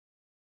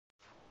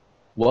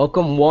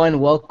Welcome one,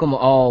 welcome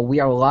all.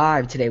 We are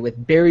live today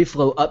with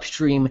Berryflow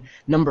Upstream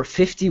number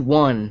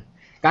 51.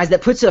 Guys,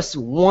 that puts us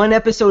one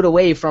episode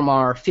away from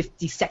our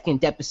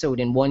 52nd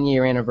episode and 1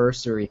 year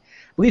anniversary.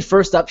 I believe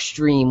first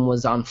Upstream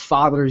was on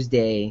Father's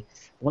Day.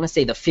 I want to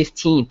say the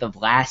 15th of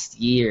last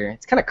year.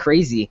 It's kind of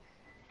crazy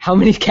how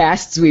many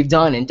casts we've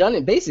done, and done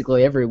it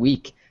basically every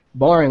week,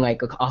 barring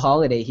like a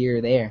holiday here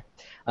or there.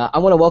 I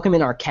want to welcome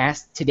in our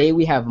cast. Today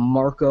we have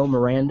Marco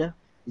Miranda,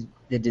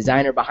 the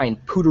designer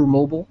behind Pooter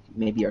Mobile.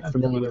 Maybe you're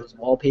familiar with his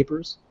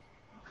wallpapers.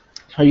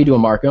 How are you doing,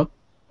 Marco?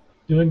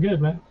 Doing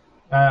good, man.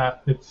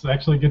 It's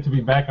actually good to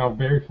be back on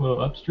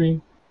Berryflow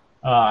Upstream.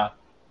 It's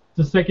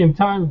the second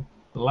time.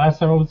 The last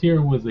time I was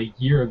here was a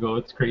year ago.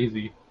 It's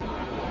crazy.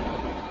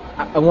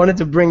 I wanted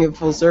to bring it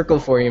full circle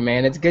for you,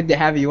 man. It's good to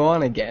have you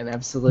on again,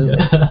 absolutely.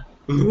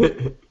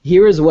 Yeah.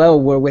 Here as well,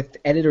 we're with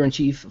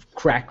editor-in-chief of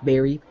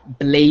Crackberry,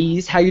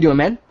 Blaze. How you doing,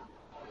 man?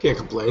 Can't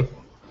complain.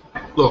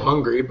 A little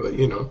hungry, but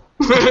you know.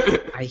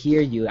 I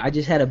hear you. I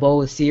just had a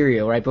bowl of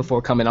cereal right before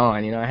coming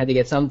on. I had to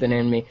get something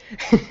in me.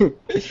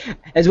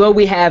 As well,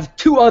 we have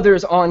two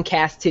others on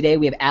cast today.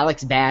 We have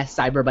Alex Bass,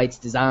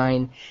 Cyberbytes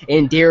Design,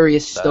 and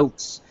Darius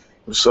Stokes.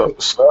 What's up?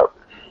 What's up?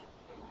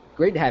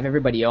 Great to have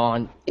everybody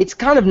on. It's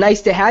kind of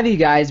nice to have you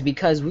guys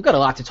because we've got a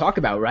lot to talk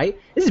about, right?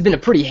 This has been a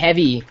pretty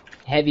heavy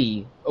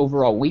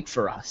overall week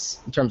for us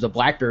in terms of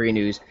BlackBerry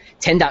news.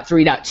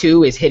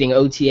 10.3.2 is hitting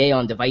OTA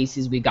on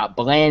devices. We've got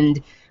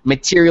Blend,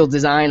 material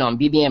design on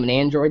BBM and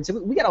Android, so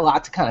we got a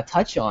lot to kind of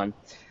touch on.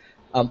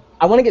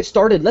 I want to get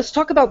started. Let's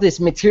talk about this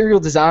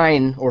material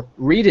design, or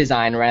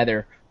redesign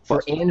rather,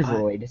 for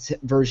Android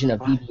version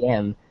of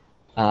BBM.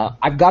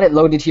 I've got it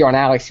loaded here on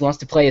Alex. He wants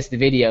to play us the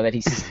video that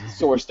he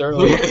sourced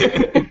earlier.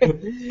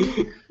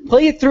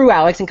 Play it through,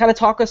 Alex, and kind of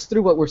talk us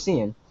through what we're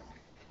seeing.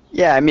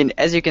 Yeah, I mean,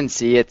 as you can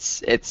see,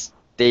 it's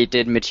they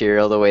did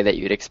material the way that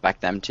you'd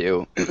expect them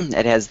to.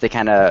 It has the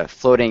kind of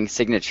floating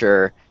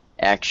signature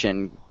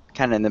action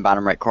kind of in the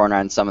bottom right corner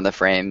on some of the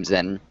frames,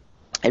 and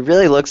it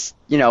really looks,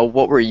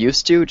 what we're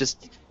used to,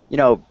 just,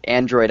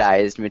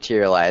 Androidized,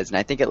 materialized, and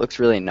I think it looks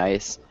really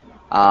nice.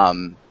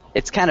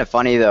 It's kind of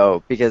funny,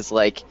 though, because,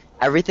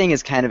 everything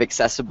is kind of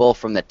accessible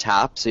from the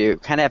top, so you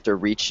kind of have to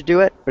reach to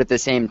do it, but at the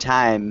same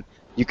time,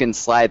 you can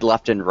slide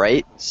left and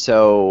right,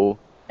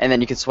 and then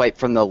you can swipe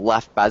from the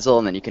left bezel,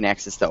 and then you can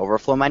access the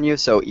overflow menu,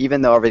 so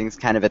even though everything's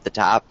kind of at the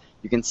top,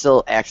 you can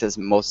still access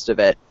most of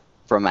it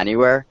from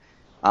anywhere.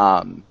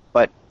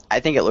 But I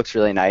think it looks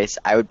really nice.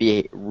 I would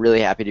be really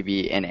happy to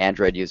be an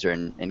Android user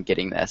and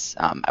getting this.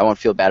 I won't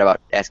feel bad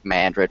about asking my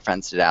Android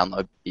friends to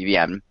download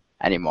BBM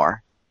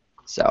anymore.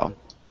 So.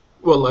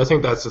 Well, I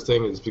think that's the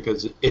thing, is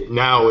because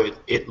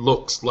it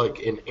looks like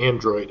an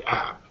Android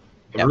app,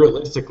 and Yep.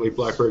 realistically,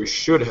 BlackBerry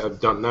should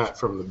have done that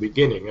from the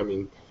beginning. I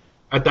mean,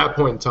 at that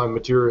point in time,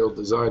 material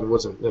design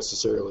wasn't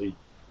necessarily,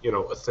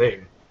 a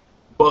thing,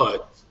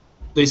 but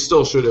they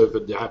still should have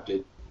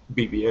adapted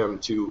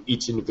BBM to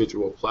each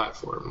individual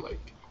platform,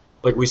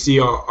 like we see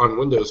on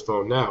Windows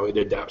Phone now. It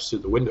adapts to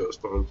the Windows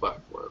Phone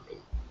platform,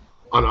 and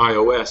on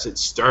iOS,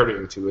 it's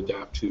starting to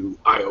adapt to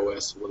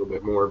iOS a little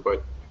bit more.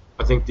 But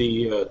I think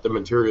the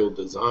material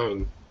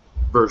design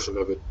version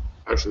of it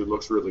actually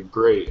looks really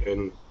great,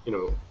 and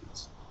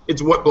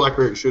it's what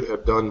BlackBerry should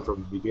have done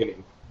from the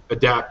beginning: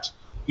 adapt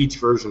each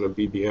version of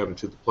BBM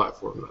to the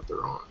platform that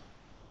they're on.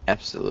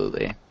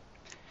 Absolutely.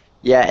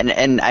 Yeah,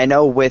 and I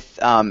know with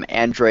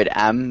Android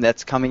M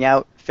that's coming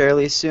out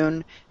fairly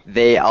soon,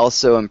 they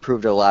also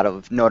improved a lot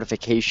of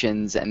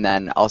notifications and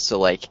then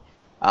also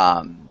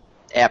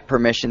app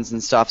permissions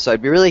and stuff. So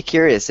I'd be really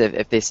curious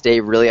if they stay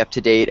really up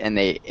to date and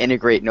they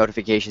integrate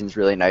notifications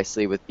really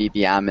nicely with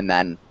BBM, and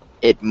then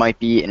it might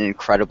be an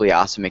incredibly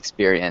awesome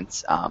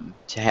experience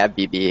to have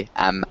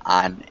BBM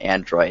on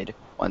Android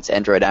once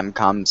Android M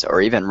comes,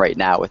 or even right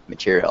now with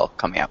Material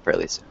coming out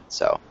fairly soon.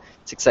 So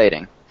it's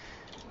exciting.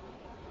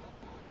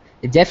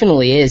 It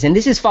definitely is, and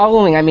this is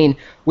following,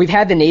 we've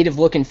had the native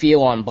look and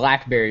feel on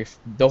BlackBerry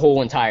the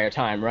whole entire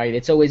time, right?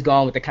 It's always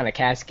gone with the kind of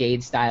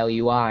Cascade-style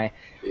UI,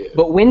 Yeah.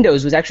 but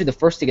Windows was actually the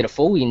first to get a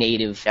fully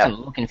native kind of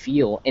look and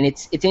feel, and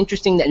it's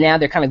interesting that now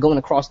they're kind of going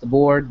across the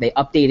board. They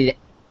updated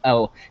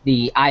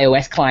the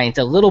iOS client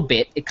a little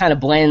bit. It kind of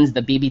blends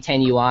the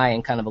BB10 UI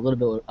and kind of a little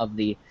bit of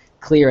the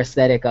clear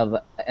aesthetic of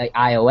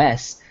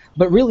iOS,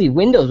 but really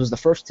Windows was the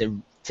first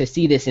to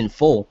see this in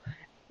full.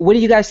 What do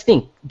you guys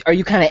think? Are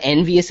you kind of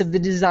envious of the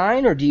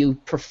design, or do you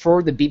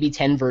prefer the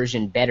BB10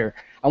 version better?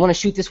 I want to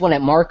shoot this one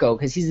at Marco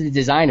because he's the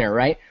designer,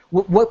 right?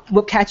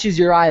 What catches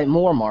your eye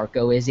more,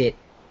 Marco? Is it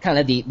kind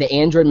of the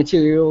Android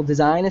material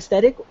design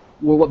aesthetic,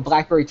 or what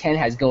BlackBerry 10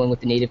 has going with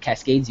the native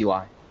Cascades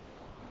UI?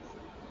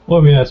 Well,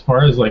 I mean, as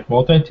far as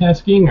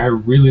multitasking, I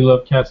really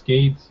love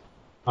Cascades.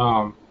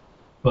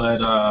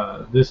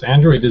 But this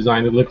Android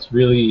design, it looks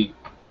really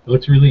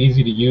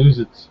easy to use.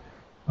 It's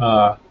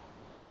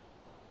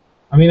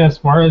as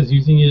far as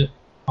using it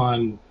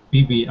on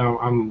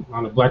I'm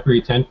on a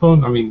BlackBerry 10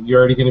 phone. I mean, you're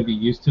already going to be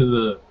used to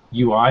the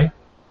UI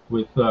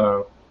with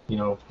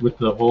with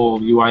the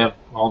whole UI of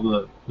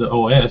all the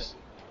OS.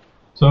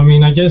 So I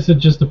mean, I guess it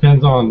just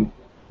depends on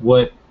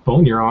what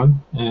phone you're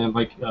on, and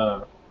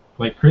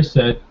like Chris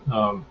said,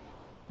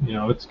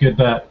 it's good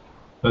that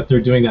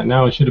they're doing that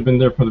now. It should have been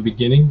there from the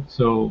beginning,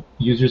 so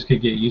users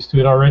could get used to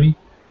it already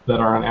that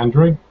are on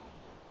Android.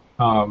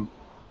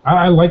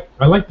 I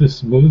like the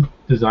smooth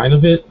design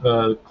of it,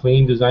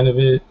 clean design of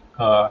it.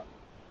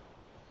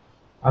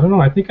 I don't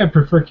know. I think I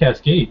prefer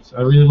Cascades.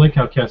 I really like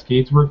how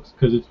Cascades works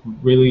because it's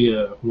really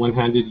a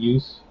one-handed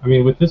use. I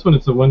mean, with this one,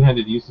 it's a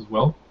one-handed use as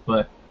well.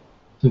 But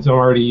since I'm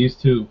already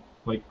used to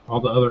like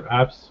all the other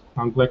apps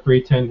on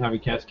BlackBerry 10 having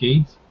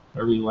Cascades, I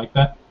really like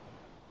that.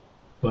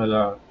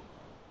 But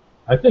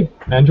I think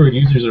Android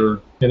users are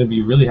going to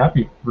be really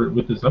happy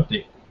with this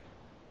update.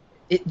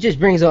 It just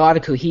brings a lot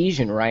of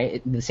cohesion,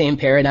 right? The same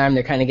paradigm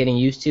they're kind of getting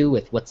used to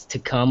with what's to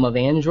come of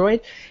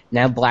Android.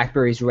 Now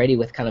BlackBerry's ready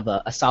with kind of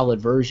a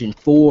solid version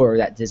for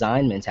that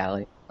design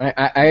mentality.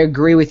 I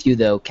agree with you,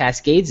 though.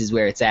 Cascades is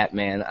where it's at,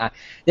 man.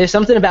 There's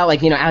something about,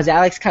 like, as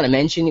Alex kind of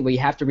mentioned, where you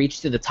have to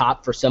reach to the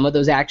top for some of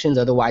those actions,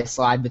 otherwise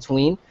slide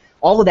between.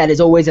 All of that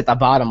is always at the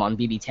bottom on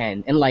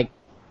BB10. And, like,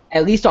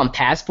 at least on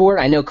Passport,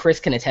 I know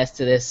Chris can attest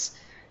to this,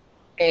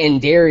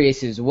 and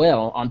Darius as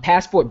well. On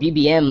Passport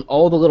BBM,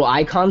 all the little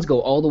icons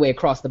go all the way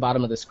across the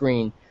bottom of the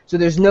screen. So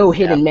there's no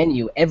hidden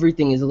menu.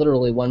 Everything is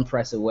literally one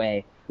press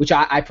away, which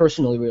I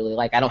personally really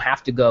like. I don't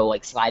have to go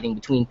like sliding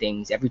between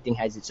things. Everything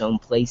has its own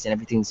place, and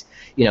everything's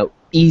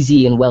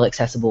easy and well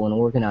accessible and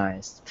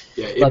organized.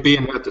 Yeah, it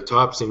being at the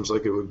top seems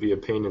like it would be a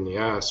pain in the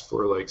ass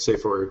for, like, say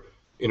for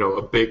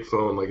a big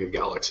phone like a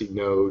Galaxy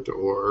Note,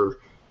 or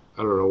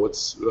I don't know,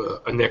 what's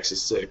a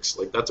Nexus 6.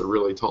 Like, that's a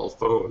really tall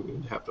phone.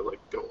 You'd have to, like,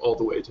 go all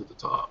the way to the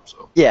top.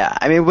 So. Yeah,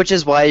 I mean, which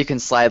is why you can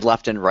slide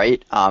left and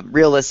right.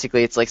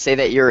 Realistically, it's like, say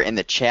that you're in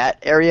the chat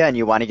area and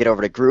you want to get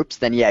over to groups,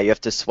 then yeah, you have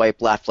to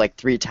swipe left like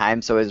 3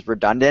 times, so it's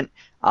redundant.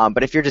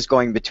 But if you're just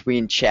going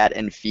between chat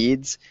and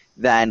feeds,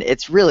 then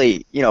it's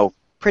really,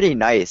 pretty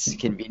nice,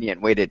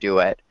 convenient way to do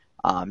it.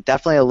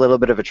 Definitely a little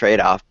bit of a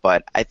trade-off,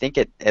 but I think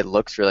it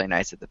looks really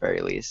nice at the very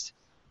least.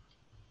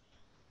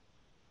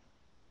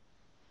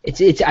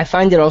 I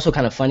find it also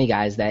kind of funny,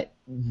 guys, that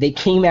they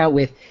came out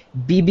with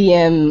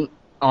BBM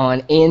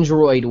on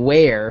Android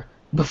Wear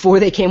before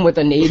they came with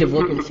a native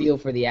look and feel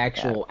for the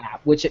actual app,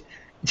 which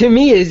to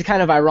me is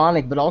kind of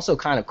ironic, but also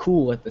kind of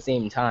cool at the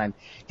same time,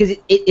 because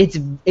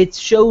it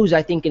shows,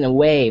 I think, in a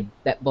way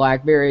that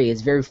BlackBerry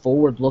is very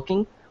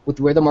forward-looking with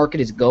where the market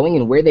is going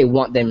and where they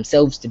want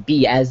themselves to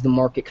be as the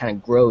market kind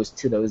of grows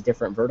to those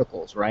different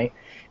verticals, right?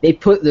 They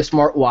put the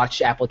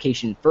smartwatch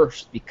application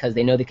first because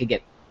they know they could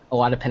get a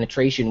lot of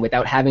penetration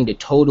without having to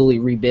totally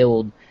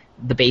rebuild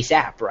the base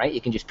app, right? You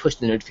can just push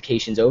the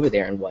notifications over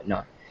there and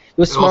whatnot. It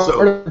was smart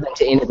of them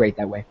to integrate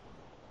that way.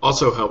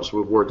 Also helps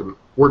with word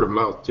of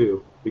mouth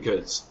too,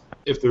 because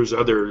if there's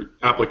other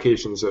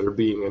applications that are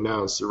being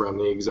announced around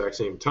the exact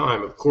same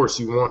time, of course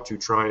you want to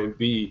try and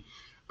be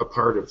a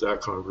part of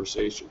that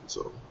conversation.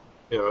 So,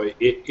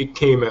 it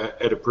came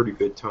at a pretty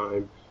good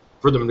time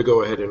for them to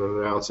go ahead and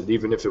announce it,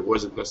 even if it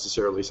wasn't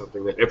necessarily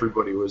something that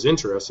everybody was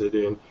interested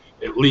in.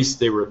 At least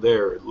they were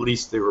there. At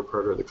least they were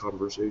part of the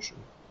conversation.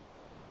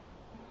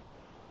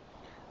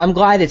 I'm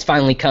glad it's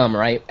finally come,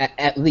 right?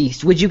 At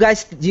least. Do you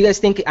guys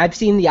think, I've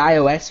seen the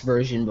iOS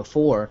version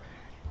before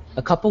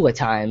a couple of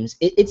times.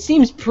 It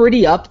seems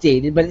pretty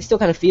updated, but it still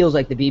kind of feels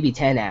like the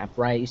BB10 app,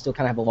 right? You still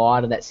kind of have a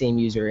lot of that same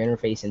user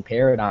interface and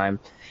paradigm.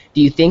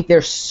 Do you think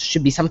there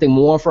should be something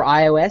more for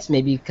iOS?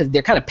 Maybe because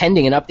they're kind of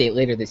pending an update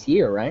later this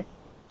year, right?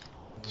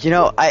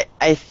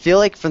 I feel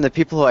like from the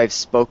people who I've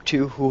spoke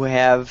to who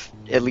have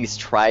at least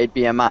tried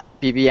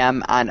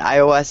BBM on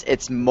iOS,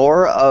 it's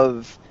more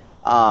of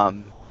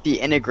the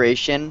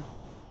integration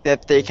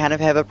that they kind of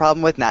have a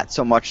problem with, not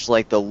so much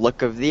like the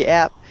look of the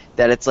app,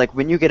 that it's like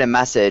when you get a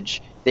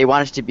message, they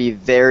want it to be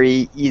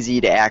very easy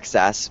to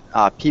access.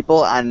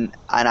 People on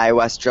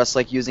iOS just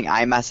like using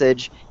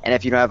iMessage, and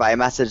if you don't have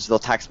iMessage, they'll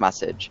text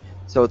message.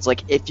 So it's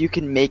like if you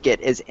can make it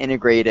as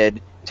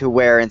integrated to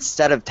where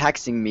instead of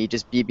texting me,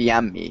 just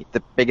BBM me.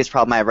 The biggest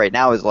problem I have right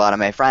now is a lot of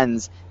my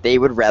friends, they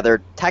would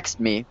rather text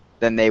me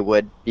than they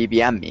would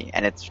BBM me.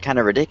 And it's kind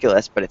of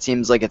ridiculous, but it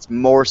seems like it's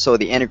more so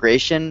the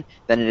integration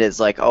than it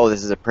is like, oh,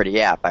 this is a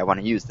pretty app. I want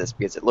to use this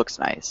because it looks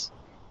nice.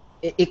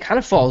 It kind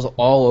of falls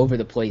all over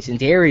the place. And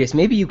Darius,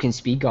 maybe you can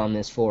speak on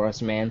this for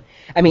us, man.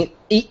 I mean,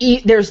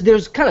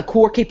 there's kind of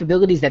core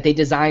capabilities that they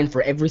design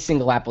for every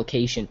single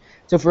application.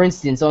 So, for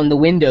instance, on the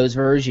Windows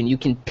version, you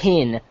can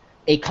pin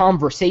a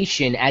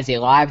conversation as a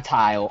live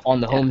tile on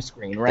the home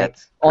screen, right?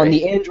 On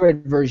the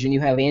Android version, you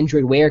have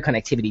Android Wear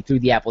connectivity through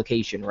the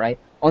application, right?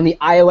 On the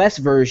iOS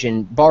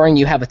version, barring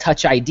you have a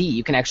Touch ID,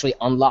 you can actually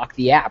unlock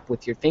the app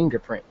with your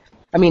fingerprint.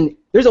 I mean,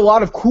 there's a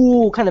lot of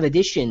cool kind of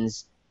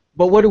additions,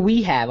 but what do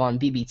we have on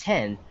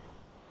BB10?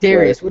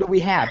 Darius, what do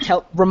we have?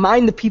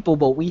 Remind the people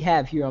what we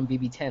have here on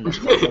BB10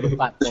 that other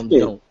platforms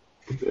don't.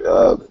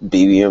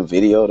 BBM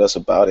video, that's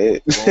about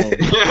it.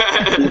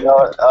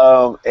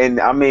 And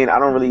I mean, I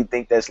don't really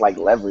think that's like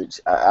leverage.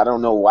 I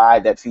don't know why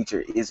that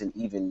feature isn't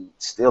even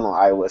still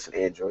on iOS and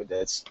Android.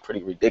 That's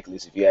pretty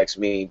ridiculous if you ask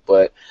me.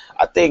 But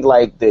I think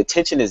like the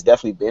attention has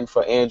definitely been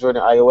for Android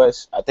and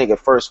iOS. I think at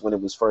first when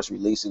it was first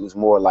released, it was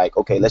more like,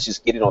 okay, let's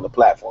just get it on the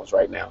platforms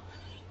right now.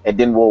 and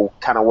then we'll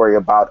kind of worry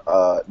about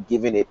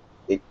giving it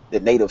the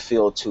native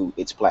feel to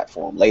its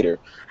platform later.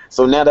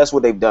 So now that's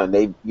what they've done.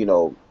 They've,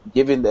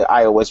 given the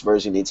iOS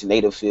version its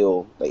native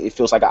feel. Like, it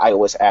feels like an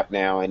iOS app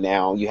now, and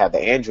now you have the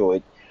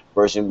Android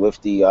version with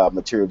the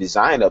Material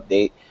Design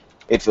update.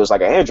 It feels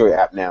like an Android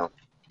app now.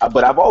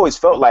 But I've always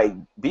felt like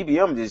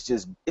BBM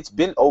it's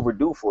been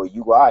overdue for a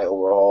UI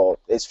overall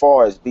as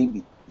far as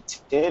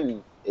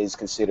BB10 is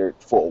considered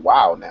for a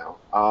while now.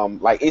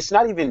 Like, it's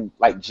not even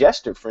like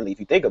gesture friendly if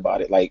you think about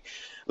it. Like,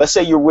 let's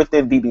say you're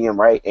within BBM,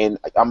 right? And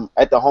I'm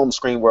at the home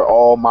screen where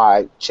all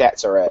my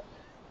chats are at.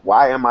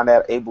 Why am I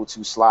not able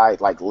to slide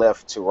like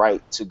left to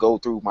right to go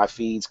through my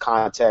feeds,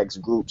 contacts,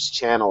 groups,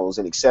 channels,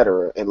 and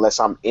etc.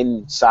 unless I'm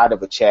inside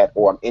of a chat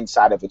or I'm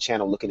inside of a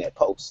channel looking at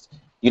posts?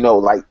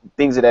 Like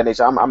things of that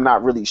nature. I'm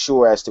not really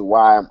sure as to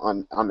why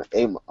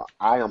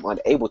I am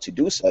unable to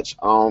do such.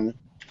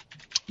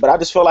 But I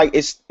just feel like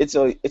it's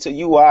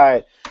a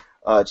UI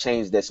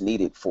change that's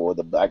needed for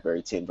the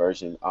BlackBerry 10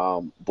 version.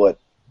 But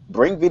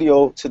bring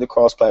video to the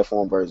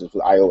cross-platform versions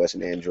with iOS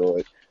and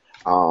Android.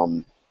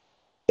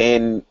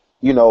 And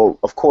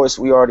of course,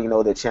 we already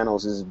know that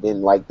channels has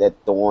been like that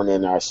thorn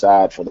in our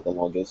side for the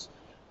longest.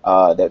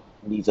 That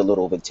needs a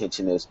little of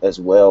attention as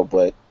well.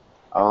 But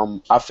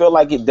I feel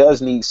like it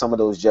does need some of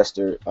those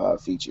gesture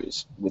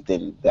features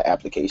within the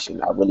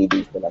application. I really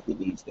do feel like it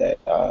needs that.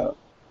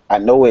 I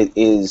know it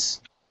is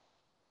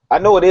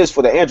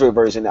for the Android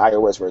version, the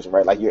iOS version,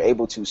 right? Like, you're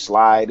able to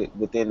slide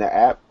within the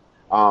app.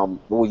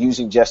 We're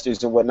using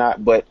gestures and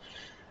whatnot. But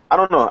I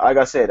don't know. Like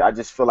I said, I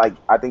just feel like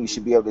I think you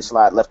should be able to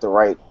slide left or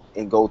right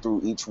and go through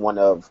each one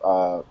of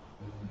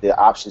the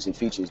options and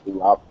features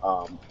throughout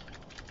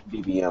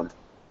BBM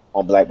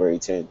on BlackBerry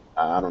 10.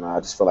 I don't know. I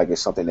just feel like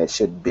it's something that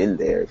should have been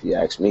there, if you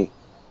ask me.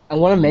 I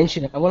want to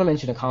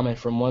mention a comment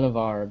from one of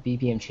our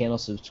BBM channel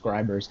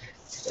subscribers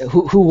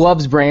who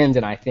loves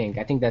Brandon. I think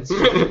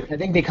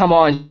they come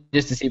on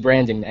just to see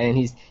Brandon, and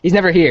he's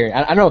never here.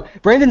 I know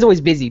Brandon's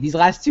always busy. These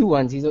last two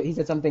ones, he's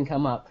had something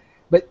come up.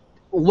 But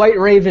White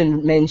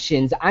Raven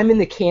mentions, I'm in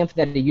the camp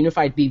that a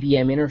unified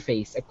BBM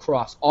interface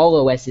across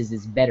all OSs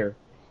is better.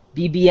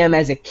 BBM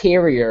as a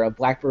carrier of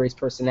BlackBerry's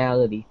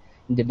personality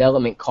and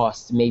development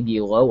costs may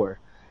be lower.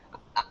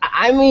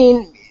 I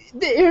mean,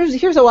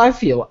 here's how I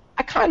feel.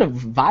 I kind of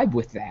vibe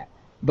with that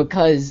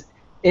because,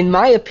 in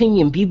my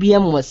opinion,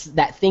 BBM was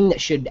that thing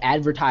that should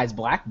advertise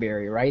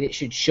BlackBerry, right? It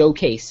should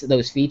showcase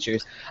those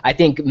features. I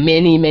think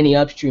many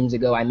upstreams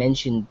ago I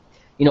mentioned,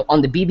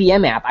 on the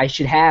BBM app, I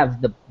should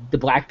have the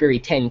BlackBerry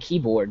 10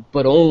 keyboard,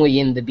 but only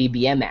in the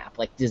BBM app,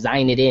 like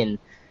design it in.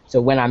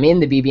 So when I'm in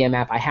the BBM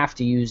app, I have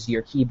to use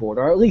your keyboard,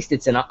 or at least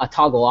it's a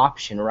toggle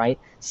option, right?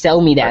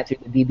 Sell me that through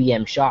the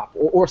BBM shop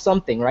or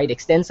something, right?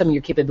 Extend some of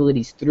your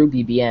capabilities through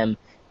BBM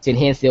to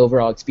enhance the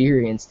overall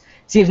experience.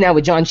 Seems now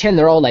with John Chen,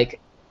 they're all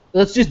like,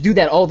 let's just do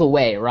that all the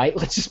way, right?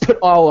 Let's just put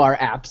all our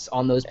apps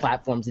on those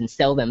platforms and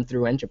sell them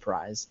through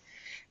Enterprise.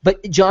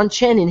 But John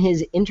Chen, in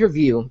his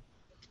interview,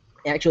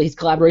 actually his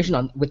collaboration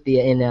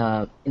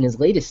in his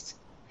latest,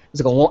 it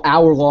was like an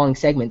hour-long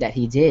segment that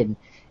he did.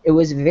 It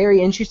was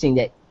very interesting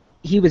that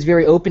he was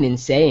very open in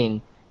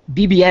saying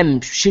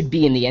BBM should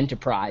be in the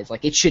enterprise.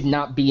 Like, it should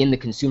not be in the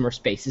consumer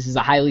space. This is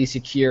a highly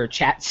secure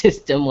chat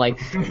system. Like,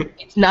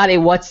 it's not a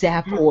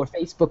WhatsApp or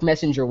Facebook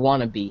Messenger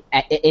wannabe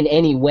in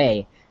any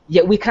way.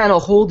 Yet we kind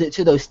of hold it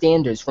to those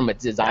standards from a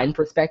design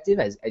perspective,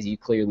 as you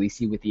clearly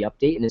see with the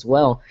update, and as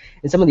well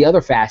in some of the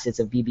other facets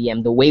of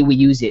BBM, the way we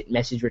use it,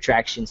 message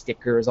retraction,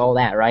 stickers, all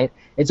that, right?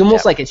 It's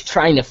almost like it's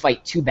trying to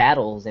fight two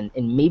battles, and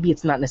maybe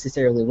it's not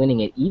necessarily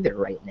winning it either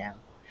right now.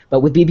 But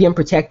with BBM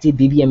protected,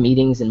 BBM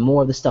meetings, and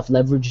more of the stuff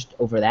leveraged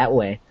over that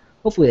way,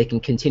 hopefully they can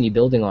continue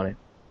building on it.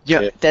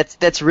 Yeah,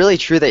 that's really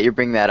true that you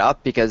bring that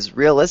up, because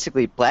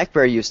realistically,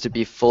 BlackBerry used to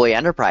be fully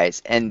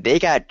enterprise, and they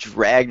got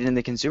dragged in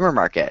the consumer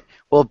market.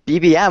 Well,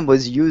 BBM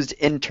was used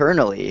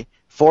internally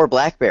for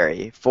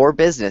BlackBerry, for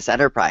business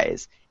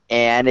enterprise,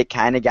 and it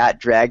kind of got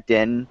dragged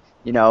in,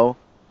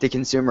 the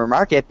consumer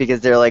market,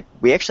 because they're like,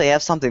 we actually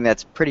have something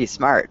that's pretty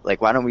smart.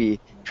 Like, why don't we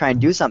try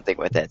and do something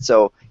with it?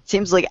 So it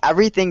seems like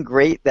everything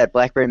great that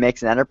BlackBerry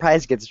makes in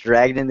enterprise gets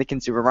dragged in the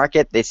consumer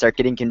market. They start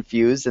getting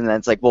confused, and then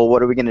it's like, well,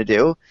 what are we going to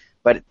do?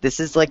 But this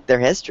is like their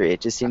history.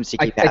 It just seems to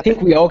keep happening. I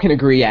think we all can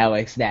agree,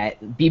 Alex,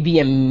 that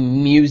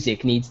BBM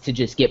music needs to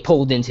just get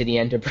pulled into the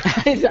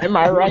enterprise. Am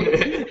I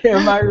right?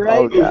 Am I right?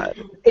 Oh,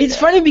 God. It's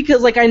funny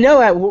because, like, I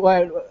know at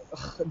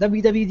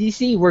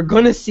WWDC we're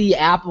going to see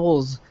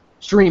Apple's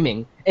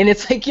streaming. And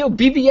it's like,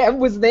 BBM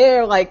was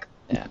there, like,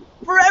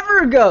 forever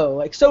ago,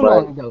 like so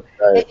long ago.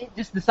 Right.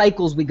 Just the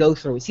cycles we go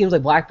through. It seems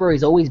like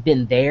BlackBerry's always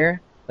been there,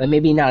 but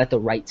maybe not at the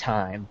right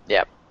time.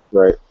 Yep.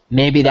 Right.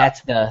 Maybe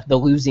that's the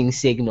losing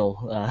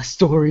signal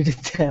story to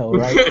tell,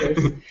 right,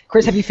 Chris?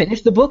 Chris, have you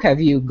finished the book?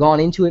 Have you gone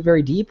into it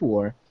very deep,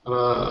 or?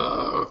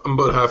 I'm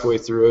about halfway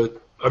through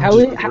it.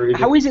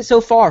 How is it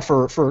so far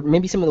for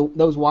maybe some of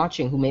those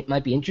watching who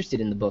might be interested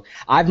in the book?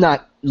 I've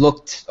not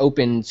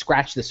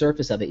scratched the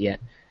surface of it yet.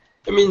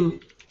 I mean,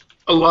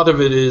 a lot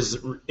of it is,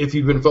 if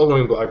you've been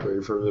following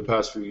BlackBerry for the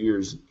past few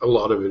years, a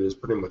lot of it is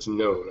pretty much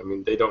known. I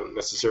mean, they don't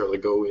necessarily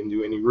go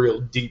into any real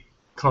deep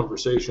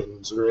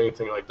conversations or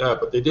anything like that,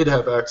 but they did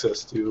have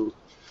access to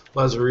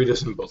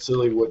Lazaridis and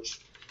Balsillie, which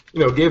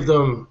gave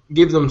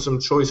them some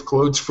choice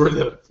quotes for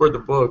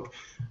the book.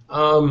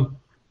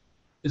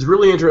 It's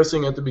really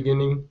interesting at the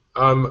beginning.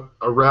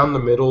 Around the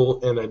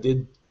middle, and I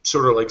did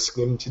sort of like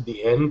skim to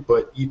the end,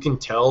 but you can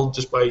tell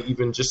just by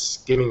even just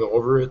skimming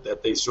over it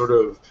that they sort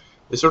of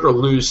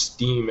lose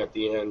steam at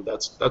the end.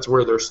 That's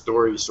where their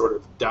story sort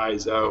of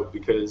dies out,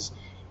 because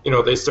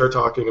they start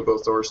talking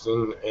about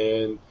Thorsten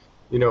and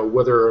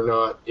whether or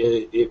not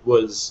he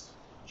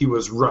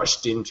was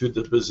rushed into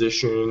the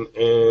position,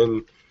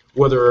 and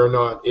whether or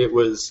not it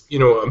was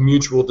a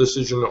mutual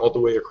decision all the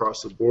way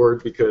across the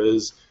board,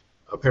 because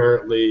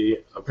apparently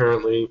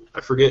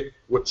I forget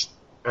which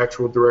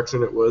actual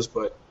direction it was,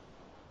 but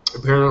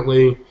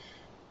apparently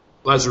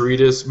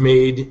Lazaridis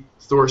made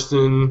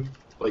Thorsten,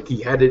 like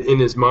he had it in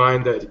his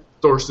mind that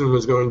Thorsten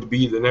was going to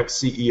be the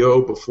next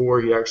CEO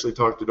before he actually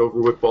talked it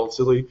over with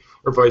Balsillie,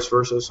 or vice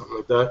versa, something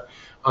like that.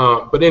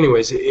 But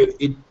anyways,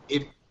 it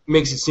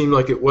makes it seem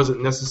like it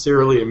wasn't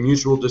necessarily a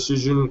mutual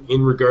decision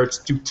in regards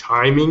to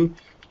timing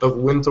of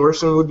when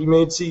Thorsten would be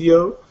made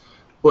CEO.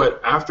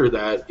 But after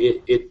that,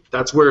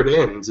 that's where it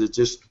ends. It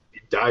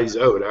dies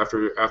out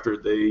after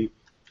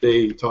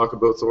they talk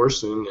about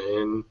Thorsten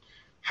and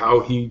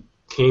how he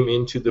came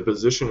into the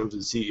position of the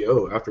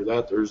CEO. After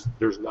that,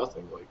 there's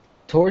nothing. Like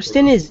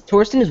Thorsten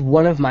is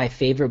one of my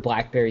favorite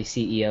BlackBerry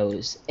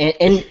CEOs,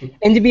 and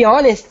to be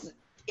honest,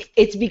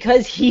 it's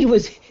because he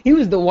was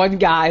the one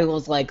guy who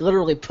was like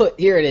literally put,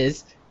 here it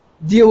is,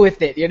 deal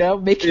with it,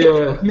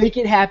 make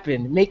it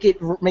happen, make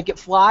it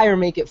fly or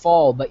make it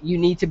fall, but you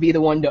need to be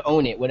the one to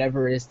own it,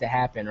 whatever it is to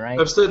happen, right?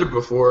 I've said it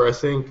before, I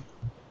think,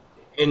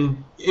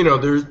 and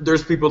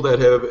there's people that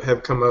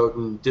have come out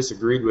and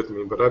disagreed with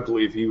me, but I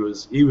believe he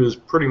was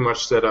pretty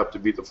much set up to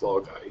be the fall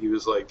guy. He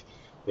was like,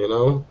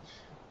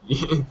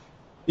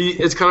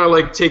 it's kind of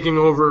like taking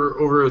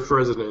over as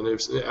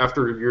president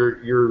after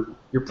your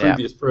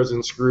previous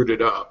president screwed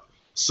it up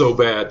so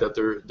bad that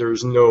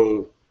there's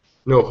no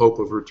hope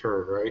of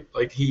return, right?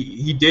 Like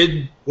he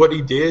did what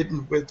he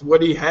did with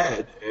what he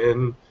had,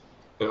 and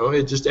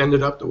it just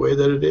ended up the way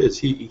that it is.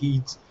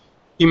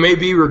 He may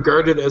be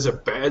regarded as a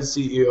bad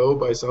CEO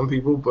by some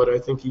people, but I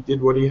think he did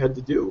what he had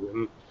to do,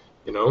 and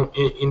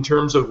in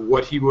terms of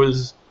what he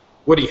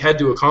had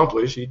to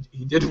accomplish,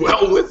 he did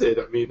well with it.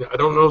 I mean, I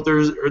don't know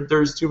if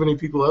there's too many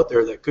people out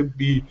there that could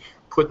be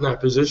put in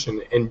that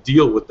position and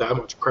deal with that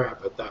much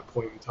crap at that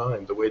point in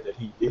time the way that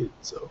he did.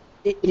 So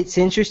it's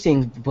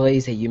interesting,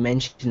 Blaze, that you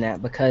mentioned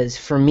that, because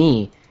for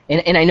me,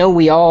 and I know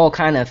we all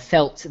kind of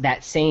felt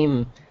that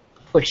same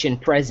push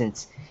and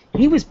presence,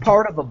 he was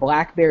part of a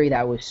BlackBerry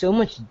that was so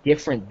much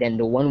different than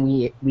the one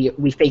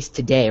we face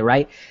today,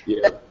 right?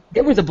 Yeah.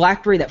 There was a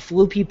BlackBerry that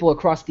flew people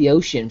across the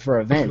ocean for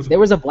events. There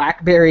was a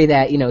BlackBerry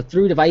that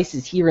threw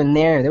devices here and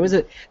there. There was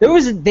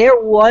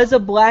a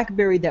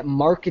BlackBerry that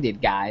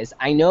marketed, guys.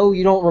 I know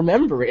you don't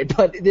remember it,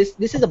 but this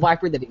is a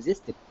BlackBerry that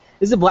existed.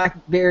 This is a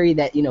BlackBerry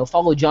that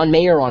followed John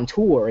Mayer on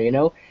tour.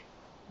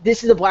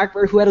 This is a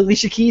BlackBerry who had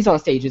Alicia Keys on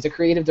stage as a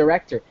creative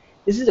director.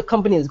 This is a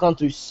company that's gone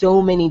through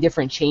so many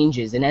different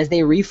changes, and as they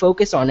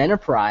refocus on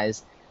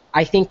enterprise,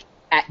 I think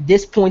at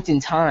this point in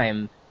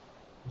time,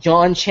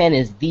 John Chen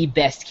is the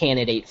best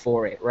candidate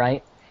for it,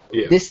 right?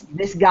 Yeah.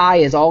 This guy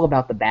is all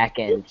about the back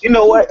end. You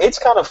know what? It's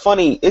kind of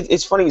funny.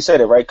 It's funny you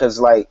said it, right?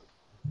 Because I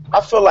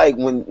feel like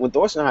when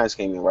Thorsten Hines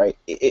came in, right,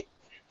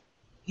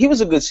 he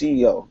was a good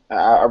CEO.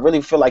 I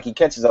really feel like he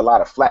catches a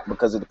lot of flack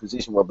because of the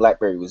position where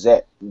BlackBerry was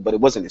at, but it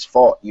wasn't his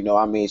fault.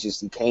 It's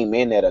just he came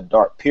in at a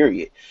dark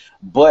period.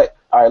 But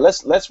all right,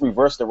 let's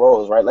reverse the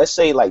roles, right? Let's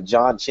say like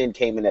John Chen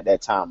came in at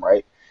that time,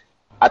 right?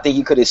 I think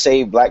he could have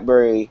saved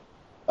BlackBerry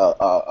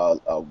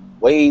a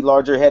way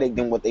larger headache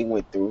than what they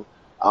went through,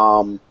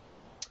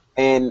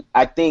 and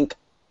I think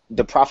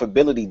the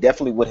profitability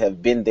definitely would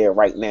have been there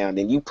right now. And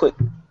then you put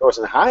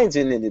Thorsten Hines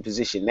in the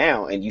position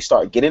now, and you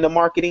start getting the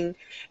marketing,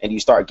 and you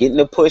start getting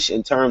the push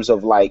in terms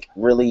of like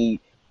really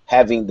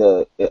having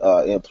the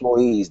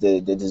employees,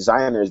 the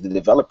designers, the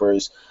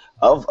developers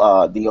of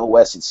the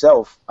OS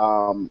itself,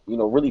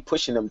 really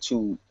pushing them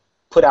to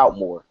put out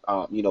more,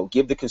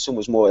 give the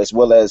consumers more, as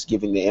well as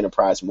giving the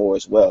enterprise more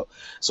as well.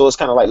 So it's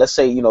kind of like, let's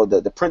say,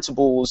 the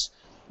principles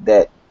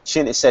that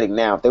Chen is setting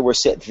now, if they were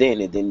set then,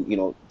 and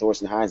then,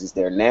 Thorsten Hines is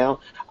there now,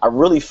 I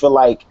really feel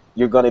like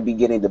you're going to be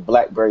getting the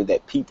BlackBerry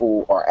that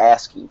people are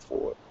asking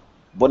for.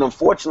 But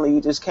unfortunately, he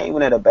just came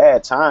in at a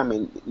bad time,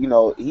 and,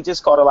 he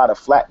just caught a lot of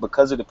flack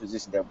because of the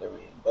position that they're in.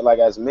 But like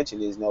I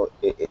mentioned,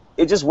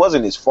 it just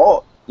wasn't his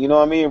fault. You know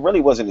what I mean? It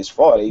really wasn't his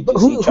fault.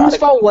 Whose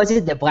fault was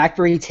it that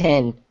BlackBerry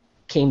 10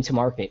 came to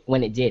market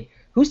when it did?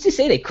 Who's to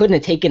say they couldn't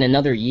have taken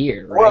another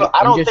year, right? Well,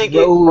 I don't think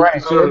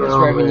it service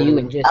revenue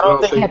and just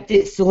kept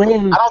it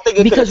slim. I don't think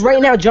it because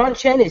right now John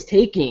Chen is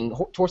taking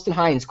Thorsten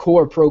Hines'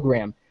 core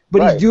program,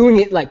 but he's doing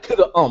it like to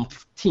the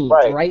umpteenth,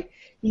 right?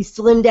 He's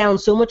slimmed down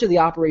so much of the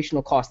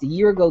operational cost. A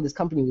year ago, this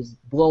company was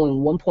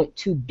blowing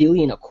 $1.2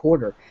 billion a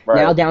quarter.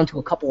 Now down to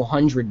a couple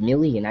 $100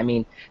 million. I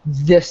mean,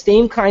 the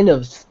same kind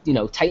of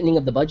tightening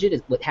of the budget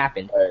is what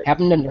happened.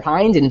 Happened under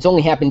Hines, and it's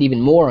only happened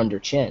even more under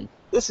Chen.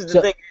 This is the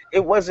So thing.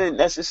 It wasn't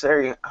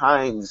necessarily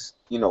Heinz,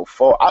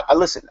 fault.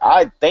 Listen.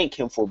 I thank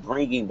him for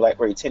bringing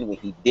BlackBerry 10 when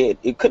he did.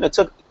 It couldn't have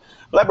took.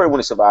 BlackBerry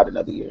wouldn't have survived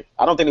another year.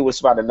 I don't think it would have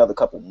survived another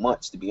couple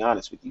months, to be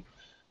honest with you.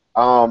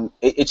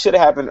 It should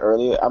have happened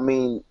earlier. I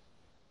mean,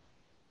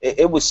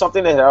 it was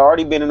something that had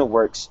already been in the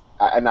works,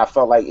 and I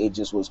felt like it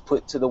just was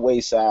put to the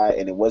wayside,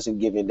 and it wasn't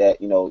given that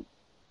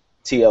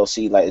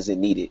TLC like as it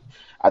needed.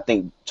 I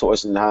think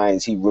Torsten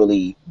Heinz, he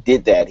really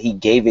did that. He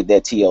gave it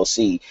that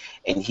TLC,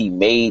 and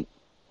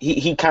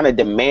he kind of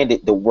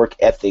demanded the work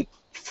ethic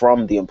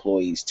from the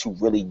employees to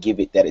really give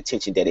it that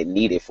attention that it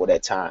needed for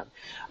that time.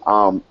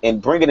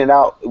 And bringing it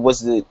out,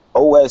 was the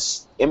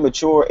OS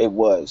immature? It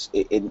was.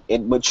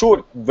 It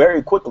matured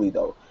very quickly,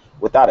 though,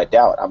 without a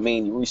doubt. I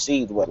mean, you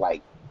received,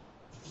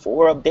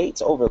 4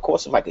 updates over the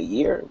course of like a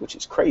year, which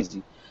is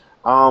crazy.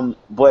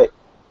 But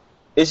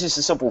it's just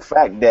a simple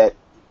fact that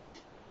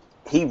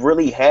he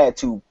really had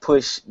to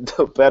push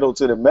the pedal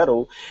to the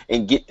metal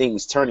and get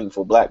things turning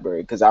for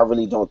BlackBerry, because I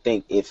really don't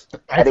think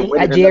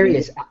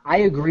Darius, I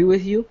agree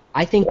with you.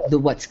 I think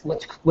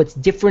what's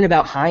different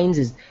about Heinz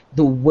is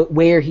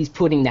where he's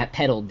putting that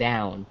pedal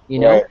down.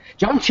 Right.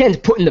 John Chen's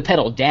putting the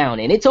pedal down,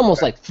 and it's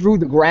almost like through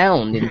the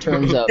ground in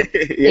terms of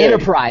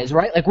enterprise,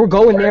 right? Like we're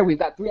going there. We've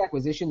got 3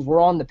 acquisitions.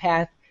 We're on the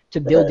path to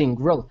building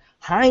growth.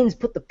 Heinz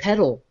put the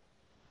pedal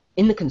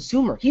in the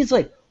consumer. He's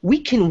like, we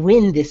can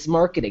win this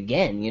market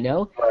again,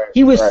 Right,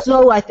 he was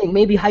so, I think,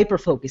 maybe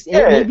hyper-focused,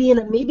 maybe in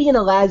a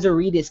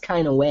Lazaridis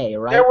kind of way,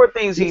 right? There were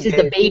things this is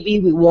the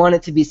baby. We want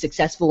it to be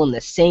successful in the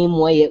same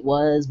way it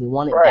was. We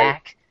want it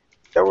back.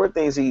 There were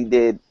things he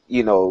did,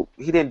 he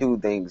didn't do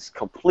things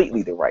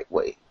completely the right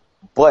way.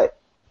 But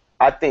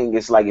I think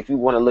it's like, if you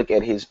want to look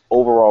at his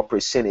overall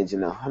percentage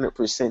in 100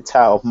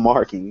 percentile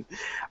marking,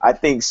 I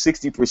think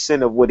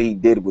 60% of what he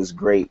did was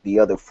great. The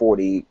other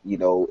 40,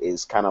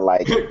 is kind of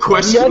like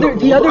questionable.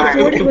 The other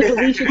 40 was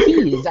Alicia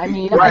Keys. I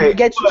mean, right. I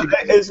get you.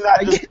 It's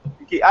not just,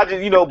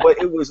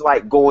 but it was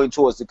like going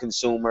towards the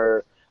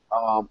consumer.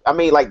 I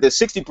mean, like the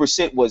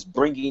 60% was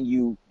bringing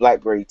you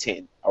BlackBerry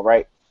 10. All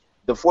right,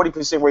 the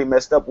 40% where he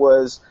messed up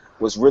was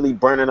really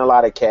burning a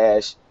lot of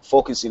cash,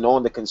 focusing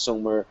on the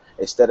consumer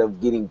instead of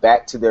getting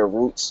back to their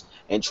roots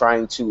and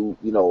trying to,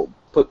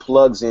 put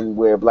plugs in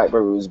where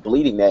BlackBerry was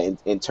bleeding that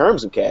in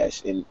terms of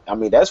cash. And I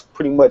mean, that's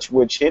pretty much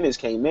where Chen has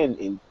came in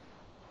and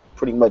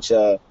pretty much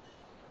have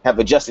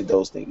adjusted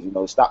those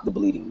things, stop the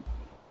bleeding,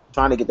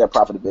 trying to get that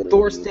profitability.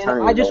 Thorsten,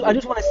 I just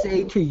want to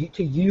say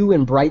to you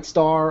and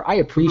Brightstar, I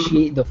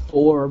appreciate the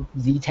 4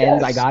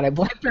 Z10s I got at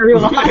BlackBerry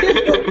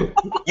Live.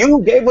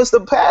 You gave us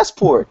the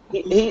passport.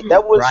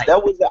 That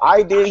was the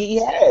idea he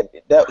had.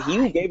 That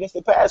he gave us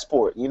the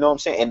passport. You know what I'm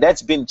saying? And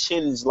that's been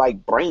Chen's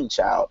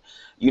brainchild.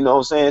 You know what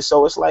I'm saying?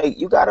 So it's like,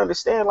 you got to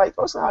understand,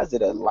 Thorsten Heinz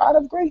did a lot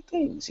of great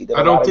things.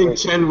 I don't think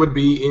Chen would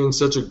be in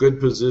such a good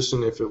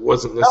position if it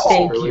wasn't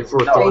necessarily for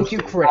Thorsten. Thank you,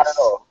 Chris.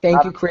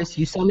 Thank you, Chris.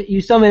 You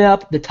sum it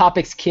up. The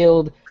topic's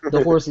killed.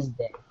 The horse is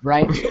dead,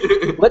 right?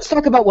 Let's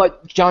talk about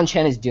what John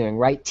Chen is doing,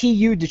 right?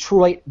 TU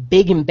Detroit,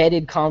 big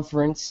embedded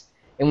conference,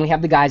 and we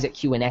have the guys at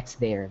QNX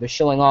there. They're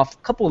showing off a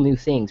couple of new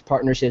things,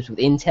 partnerships with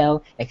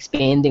Intel,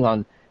 expanding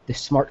on the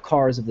smart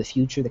cars of the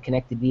future, the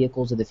connected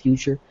vehicles of the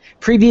future.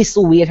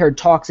 Previously, we had heard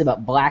talks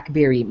about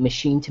BlackBerry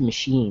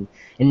machine-to-machine,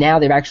 and now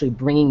they're actually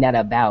bringing that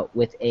about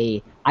with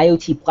a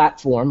IoT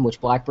platform,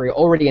 which BlackBerry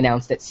already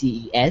announced at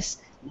CES,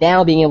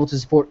 now being able to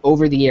support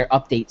over-the-air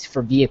updates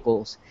for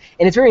vehicles.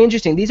 And it's very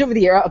interesting. These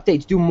over-the-air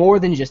updates do more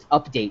than just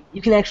update.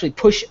 You can actually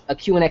push a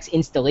QNX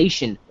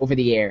installation over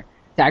the air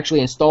to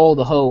actually install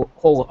the whole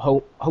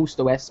host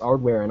OS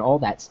hardware and all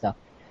that stuff.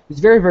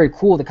 It's very, very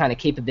cool, the kind of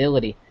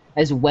capability.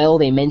 As well,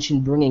 they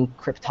mentioned bringing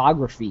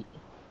cryptography,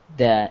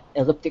 the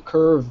elliptic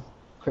curve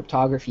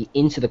cryptography,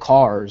 into the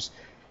cars.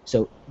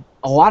 So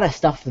a lot of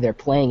stuff they're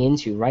playing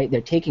into, right?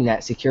 They're taking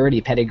that security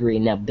pedigree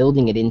and now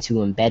building it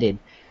into embedded.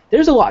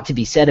 There's a lot to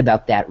be said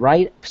about that,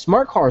 right?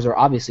 Smart cars are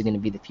obviously going to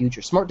be the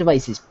future. Smart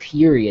devices,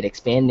 period,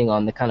 expanding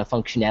on the kind of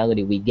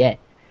functionality we get.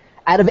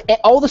 Out of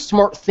all the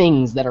smart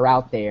things that are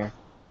out there,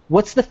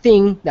 what's the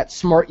thing that's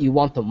smart you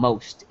want the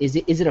most? Is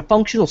it a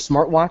functional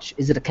smartwatch?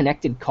 Is it a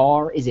connected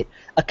car? Is it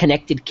a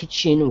connected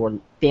kitchen or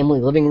family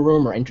living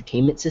room or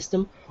entertainment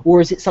system? Or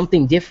is it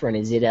something different?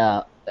 Is it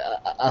a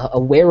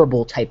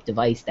wearable type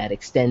device that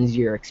extends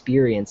your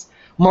experience?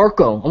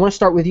 Marco, I want to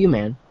start with you,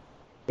 man.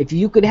 If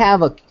you could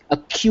have a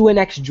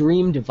QNX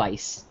dream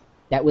device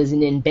that was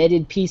an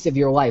embedded piece of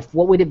your life,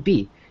 what would it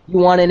be? You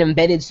want an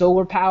embedded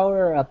solar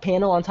power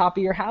panel on top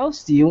of your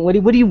house? What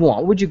do you want?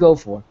 What would you go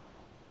for?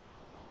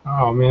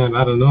 Oh man,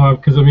 I don't know,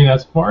 because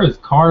as far as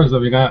cars,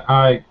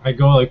 I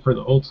go for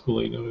the old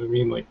school. You know what I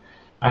mean? Like,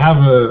 I have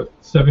a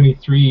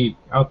 '73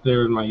 out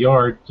there in my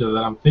yard that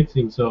I'm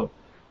fixing. So,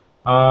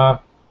 I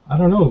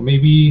don't know.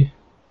 Maybe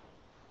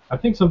I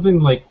think something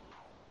like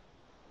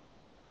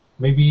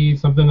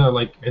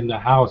in the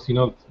house.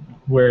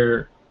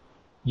 Where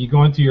you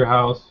go into your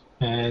house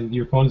and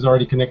your phone is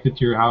already connected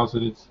to your house,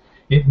 and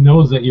it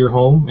knows that you're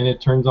home, and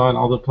it turns on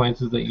all the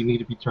appliances that you need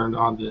to be turned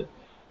on,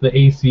 the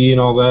AC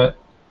and all that.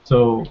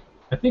 So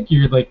I think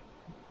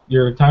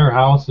your entire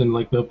house and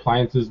the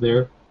appliances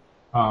there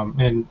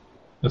And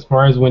as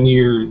far as when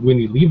you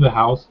leave the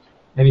house,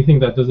 anything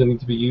that doesn't need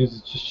to be used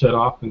is just shut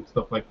off and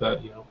stuff like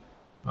that.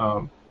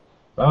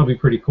 That would be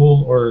pretty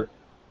cool. Or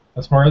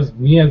as far as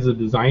me as a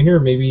designer,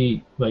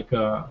 maybe like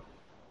I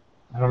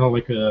don't know,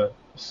 like a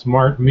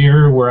smart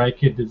mirror where I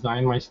could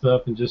design my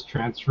stuff and just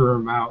transfer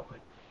them out,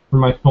 like from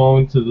my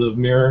phone to the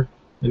mirror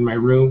in my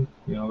room.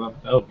 That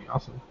would be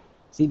awesome.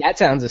 See, that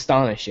sounds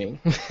astonishing.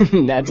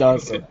 That's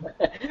awesome.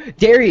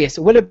 Darius,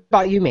 what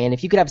about you, man?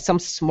 If you could have some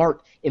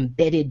smart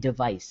embedded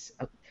device,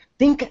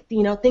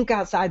 think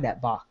outside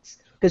that box.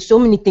 Because so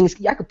many things,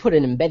 I could put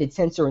an embedded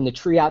sensor in the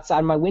tree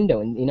outside my window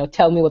and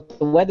tell me what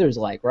the weather's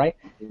like, right?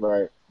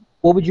 Right.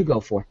 What would you go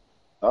for?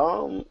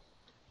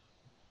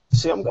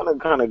 See, I'm gonna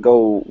kind of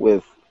go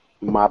with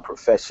my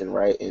profession,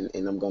 right?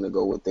 And I'm gonna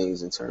go with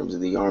things in terms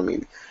of the Army.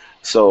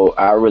 So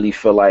I really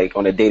feel like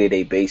on a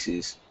day-to-day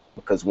basis,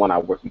 because one, I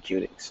work with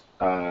QNX,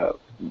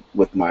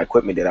 with my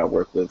equipment that I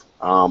work with.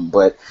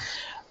 But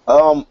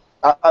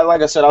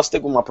like I said, I'll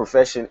stick with my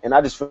profession, and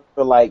I just feel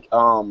like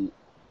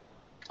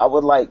I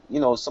would like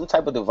some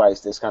type of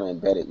device that's kind of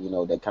embedded,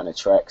 that kind of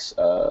tracks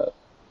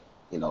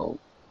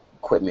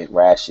equipment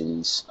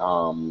rations.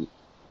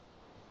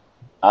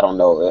 I don't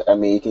know. I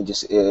mean, it can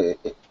just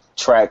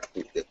track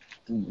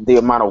the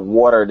amount of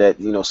water that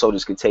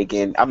soldiers can take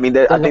in. I mean,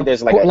 I think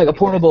there's like a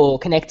portable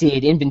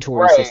connected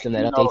inventory system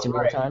that updates in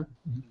real time.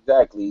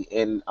 Exactly,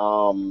 and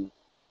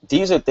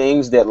these are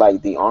things that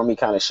like the Army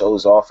kind of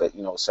shows off at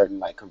certain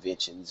like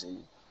conventions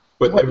and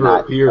but never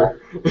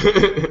appear.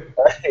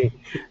 Right.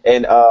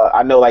 And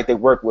I know like they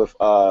work with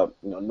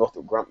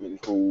Northrop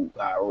Grumman, who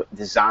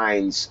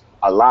designs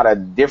a lot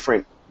of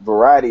different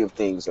variety of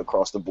things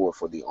across the board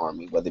for the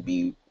Army, whether it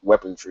be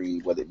weaponry,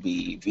 whether it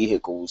be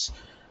vehicles,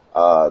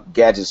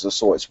 gadgets of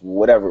sorts,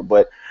 whatever.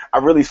 But I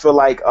really feel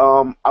like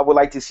I would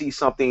like to see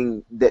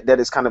something that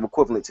is kind of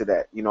equivalent to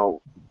that,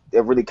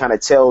 that really kind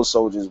of tells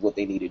soldiers what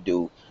they need to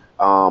do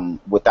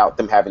without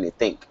them having to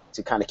think,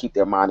 to kind of keep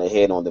their mind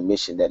ahead on the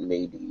mission that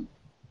may be,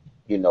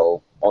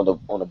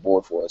 on the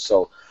board for us.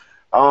 So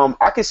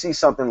I could see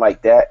something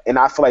like that, and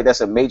I feel like that's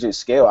a major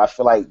scale. I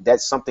feel like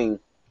that's something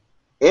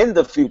in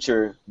the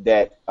future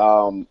that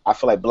I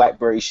feel like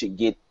BlackBerry should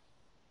get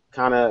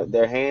kind of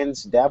their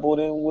hands dabbled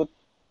in with,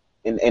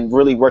 and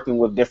really working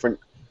with different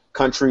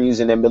countries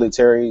and their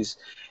militaries,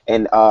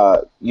 and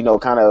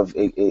kind of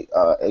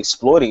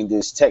exploiting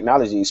this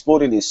technology,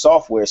 exploiting this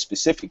software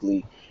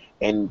specifically,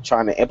 and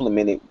trying to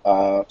implement it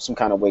some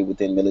kind of way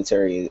within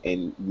military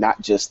and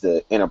not just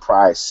the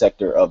enterprise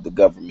sector of the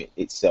government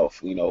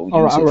itself.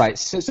 All right.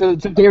 So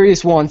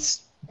Darius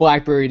wants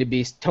BlackBerry to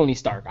be Tony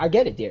Stark. I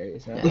get it,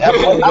 Darius. I mean,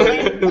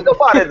 think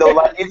about it though.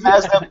 Like,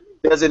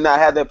 does it not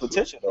have that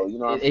potential though?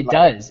 It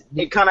does.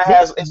 It kind of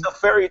has. It's a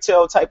fairy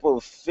tale type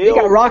of feel.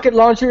 They got rocket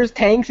launchers,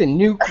 tanks, and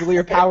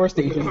nuclear power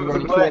stations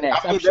running QNX.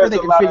 I'm sure they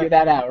can figure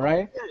that out,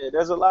 right? Yeah,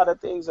 there's a lot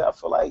of things I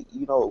feel like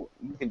you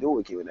can do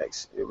with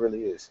QNX. It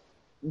really is.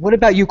 What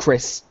about you,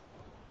 Chris?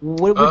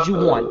 What would you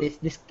want?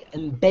 This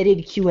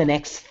embedded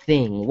QNX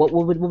thing. What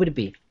would it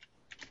be?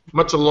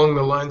 Much along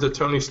the lines of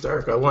Tony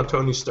Stark. I want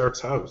Tony Stark's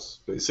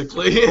house,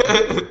 basically.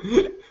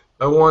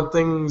 I want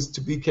things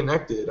to be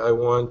connected. I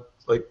want,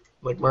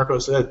 like Marco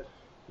said,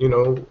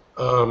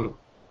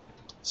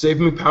 save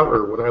me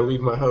power when I leave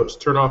my house,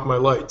 turn off my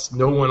lights,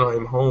 know when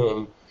I'm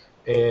home,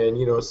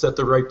 and, set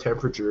the right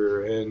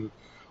temperature, and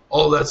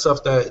all that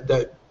stuff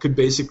that could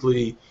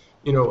basically,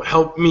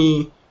 help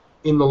me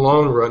in the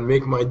long run,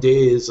 make my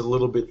days a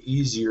little bit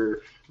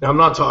easier. Now, I'm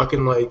not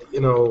talking like,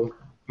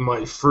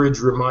 my fridge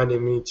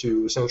reminding me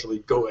to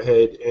essentially go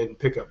ahead and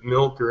pick up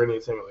milk or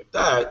anything like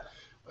that.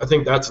 I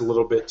think that's a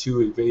little bit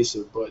too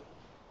invasive, but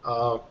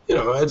I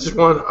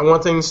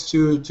want things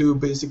to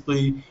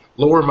basically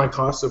lower my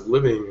cost of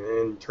living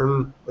and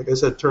turn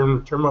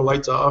my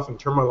lights off and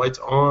turn my lights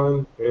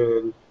on,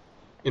 and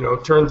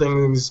turn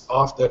things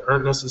off that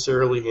aren't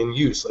necessarily in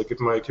use. Like if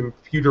my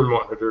computer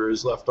monitor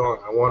is left on,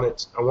 I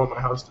want my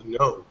house to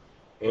know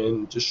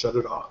and just shut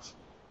it off.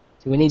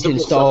 So we need to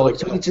install a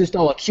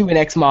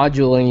QNX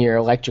module in your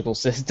electrical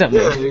system.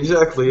 Yeah,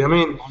 exactly. I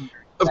mean,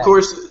 of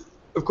course,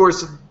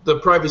 the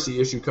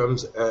privacy issue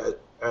comes at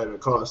a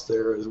cost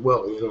there as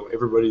well.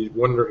 Everybody's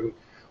wondering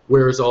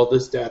where is all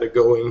this data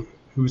going,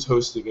 who's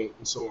hosting it,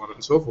 and so on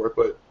and so forth.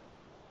 But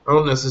I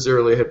don't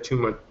necessarily have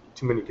too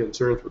many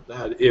concerns with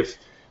that.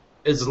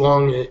 As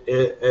long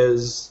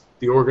as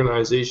the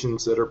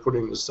organizations that are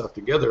putting this stuff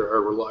together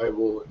are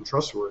reliable and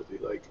trustworthy.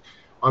 Like,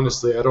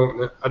 honestly, I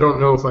don't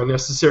know if I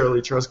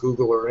necessarily trust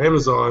Google or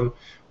Amazon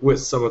with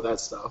some of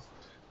that stuff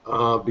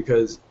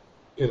because,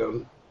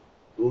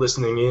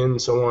 listening in,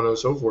 so on and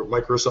so forth.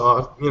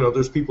 Microsoft,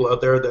 there's people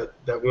out there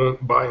that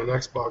won't buy an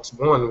Xbox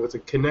One with a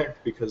Kinect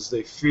because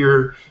they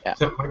fear that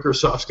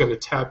Microsoft's going to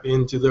tap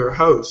into their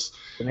house.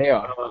 They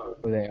are.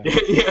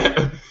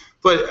 Yeah.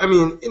 But, I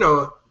mean,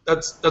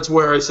 that's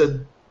where I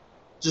said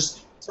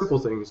just simple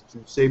things to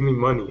save me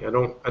money. I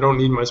don't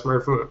need my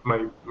smartphone,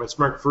 my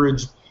smart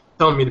fridge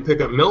telling me to pick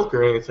up milk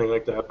or anything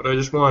like that, but I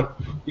just want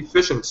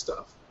efficient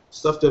stuff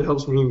that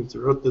helps me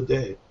throughout the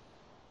day.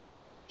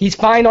 He's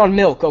fine on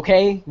milk,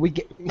 okay? We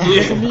get. Yeah,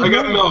 I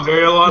got milk. I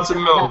got lots of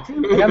milk.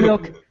 I got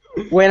milk.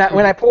 When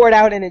I pour it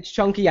out and it's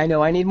chunky, I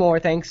know I need more.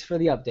 Thanks for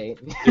the update.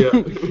 Yeah.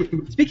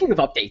 Speaking of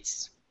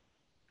updates,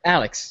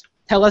 Alex,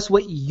 tell us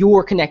what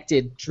your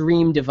connected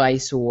dream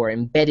device or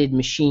embedded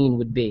machine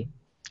would be.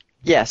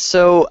 Yeah,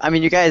 so, I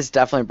mean, you guys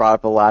definitely brought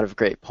up a lot of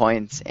great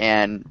points,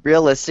 and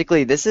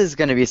realistically, this is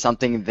going to be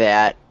something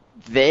that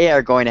they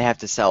are going to have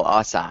to sell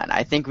us on.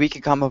 I think we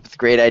could come up with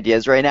great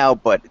ideas right now,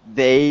 but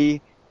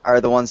they are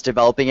the ones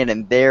developing it,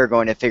 and they're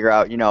going to figure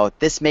out,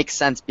 this makes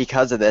sense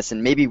because of this,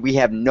 and maybe we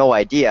have no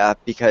idea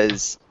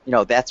because,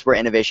 that's where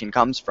innovation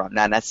comes from,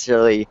 not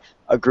necessarily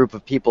a group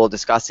of people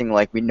discussing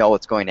like we know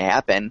what's going to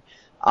happen.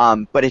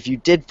 But if you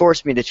did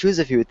force me to choose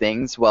a few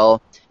things,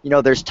 well,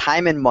 there's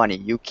time and money.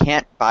 You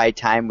can't buy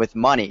time with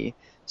money.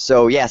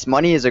 So, yes,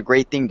 money is a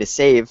great thing to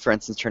save, for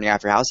instance, turning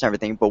off your house and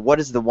everything, but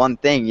what is the one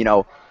thing,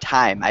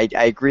 time. I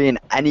agree in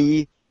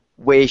any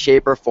way,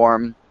 shape, or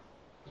form.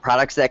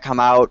 Products that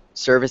come out,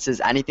 services,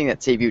 anything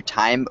that save you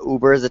time.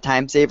 Uber is a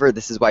time saver.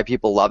 This is why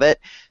people love it.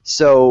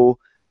 So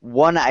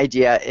one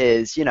idea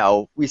is,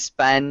 we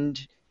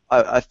spend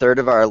a third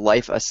of our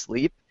life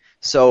asleep.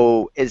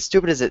 So as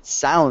stupid as it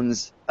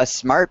sounds, a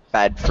smart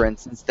bed, for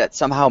instance, that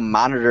somehow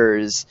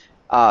monitors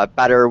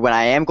better when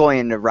I am going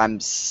into REM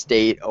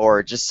state,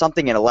 or just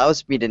something that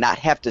allows me to not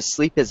have to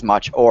sleep as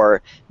much,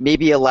 or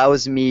maybe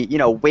allows me,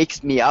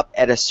 wakes me up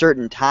at a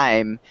certain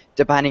time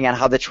depending on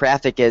how the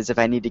traffic is if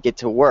I need to get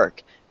to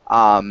work.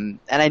 And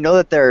I know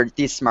that there are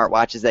these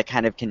smartwatches that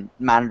kind of can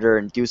monitor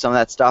and do some of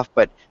that stuff,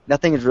 but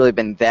nothing has really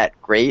been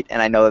that great. And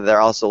I know that there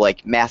are also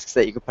like masks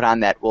that you can put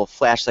on that will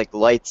flash like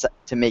lights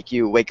to make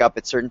you wake up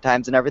at certain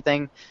times and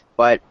everything.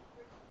 But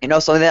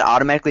something that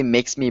automatically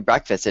makes me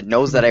breakfast. It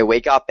knows that I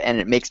wake up and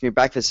it makes me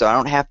breakfast, so I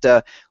don't have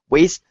to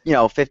waste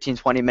 15,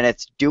 20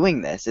 minutes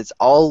doing this. It's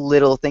all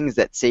little things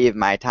that save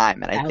my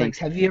time. And I Alex,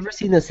 have you ever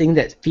seen those things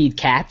that feed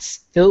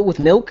cats? Fill it with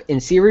milk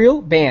and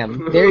cereal?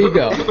 Bam. There you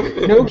go.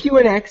 No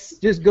QNX,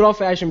 just good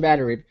old-fashioned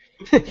battery.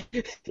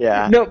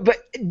 Yeah. No, but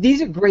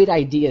these are great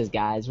ideas,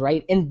 guys,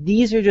 right? And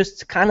these are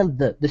just kind of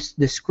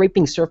the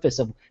scraping surface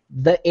of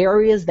the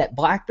areas that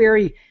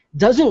BlackBerry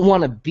doesn't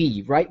want to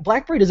be, right?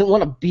 BlackBerry doesn't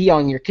want to be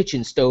on your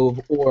kitchen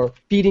stove or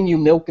feeding you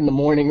milk in the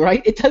morning,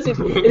 right? It doesn't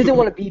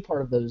want to be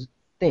part of those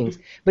things.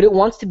 But it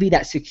wants to be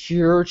that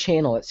secure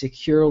channel, that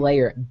secure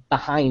layer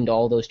behind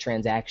all those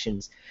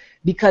transactions.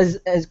 Because,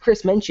 as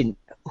Chris mentioned,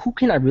 who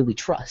can I really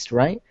trust,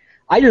 right?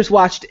 I just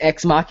watched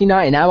Ex Machina,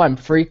 and now I'm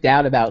freaked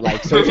out about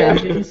like search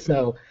engines.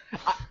 So,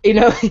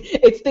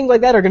 it's things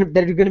like that are going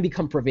to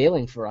become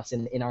prevailing for us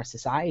in our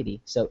society.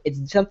 So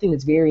it's something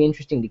that's very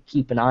interesting to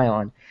keep an eye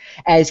on.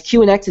 As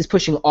QNX is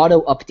pushing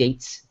auto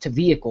updates to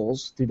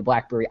vehicles through the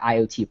BlackBerry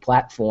IoT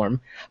platform,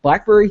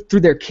 BlackBerry, through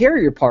their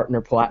carrier partner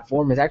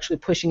platform, is actually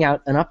pushing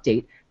out an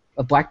update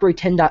of BlackBerry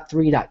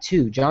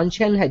 10.3.2. John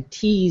Chen had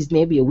teased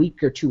maybe a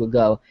week or two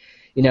ago,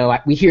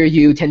 we hear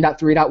you,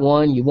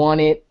 10.3.1, you want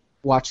it.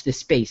 Watch this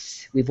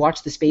space. We've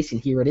watched the space,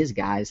 and here it is,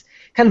 guys.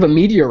 Kind of a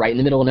meteorite in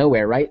the middle of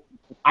nowhere, right?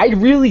 I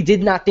really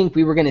did not think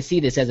we were going to see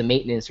this as a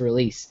maintenance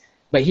release,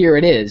 but here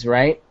it is,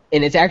 right?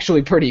 And it's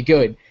actually pretty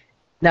good.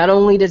 Not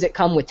only does it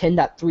come with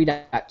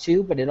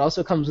 10.3.2, but it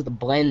also comes with a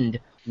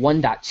Blend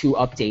 1.2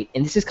 update,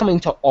 and this is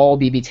coming to all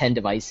BB10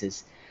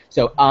 devices.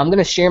 So I'm going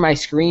to share my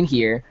screen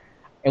here,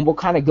 and we'll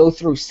kind of go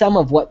through some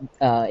of what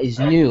is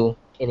new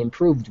and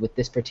improved with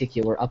this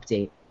particular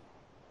update.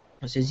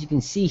 So as you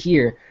can see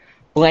here,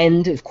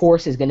 Blend, of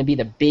course, is going to be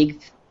the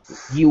big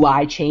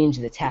UI change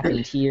that's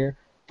happened here,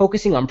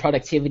 focusing on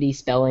productivity,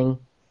 spelling,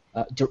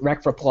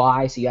 direct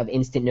reply, so you have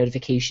instant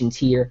notifications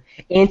here.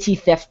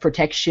 Anti-theft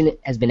protection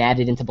has been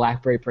added into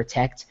BlackBerry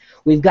Protect.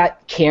 We've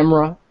got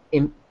camera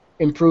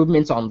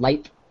improvements on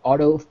light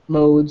auto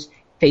modes,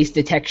 face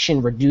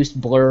detection, reduced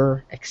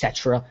blur,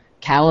 etc.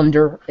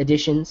 Calendar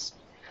additions.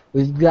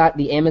 We've got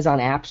the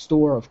Amazon App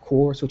Store, of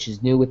course, which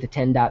is new with the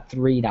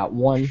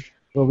 10.3.1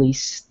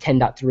 release,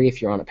 10.3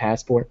 if you're on a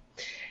Passport.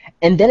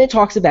 And then it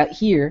talks about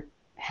here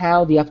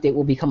how the update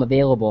will become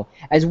available.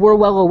 As we're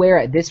well aware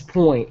at this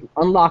point,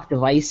 unlocked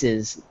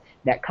devices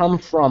that come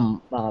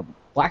from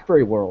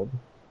BlackBerry World,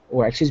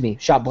 or excuse me,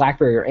 Shop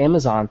BlackBerry or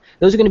Amazon,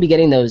 those are going to be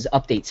getting those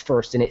updates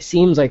first, and it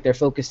seems like they're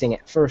focusing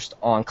at first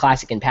on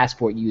Classic and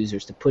Passport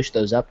users to push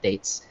those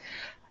updates.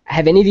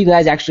 Have any of you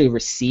guys actually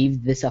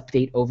received this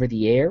update over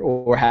the air,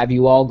 or have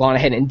you all gone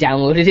ahead and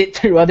downloaded it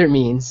through other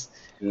means?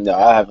 No,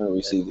 I haven't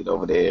received it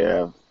over the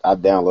air. I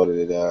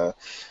downloaded it.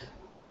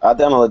 I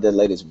downloaded the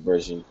latest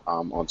version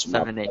onto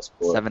my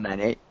Passport.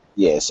 798.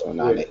 Yeah,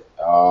 798.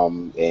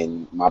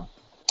 And my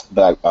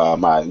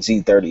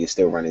Z30 is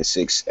still running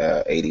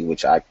 680,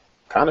 which I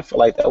kind of feel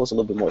like that was a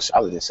little bit more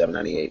solid than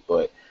 798.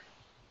 But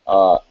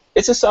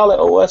it's a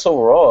solid OS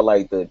overall.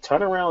 Like the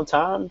turnaround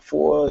time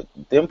for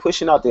them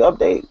pushing out the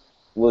update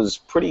was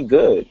pretty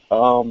good,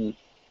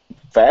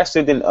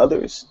 faster than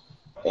others.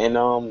 And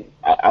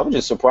I was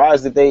just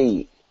surprised that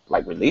they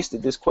released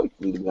it this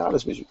quickly, to be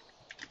honest with you.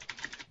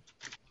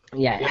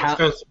 Yeah, I was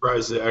kind of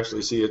surprised to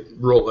actually see it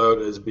roll out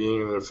as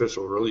being an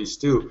official release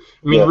too.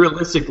 I mean,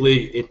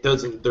 realistically, it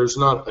doesn't. There's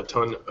not a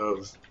ton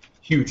of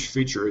huge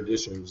feature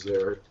additions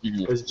there.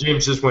 Mhm. As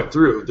James just went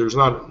through, there's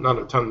not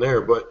a ton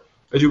there, but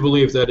I do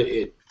believe that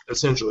it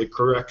essentially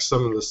corrects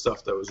some of the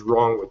stuff that was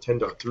wrong with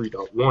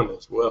 10.3.1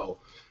 as well.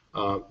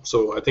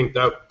 So I think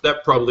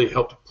that probably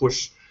helped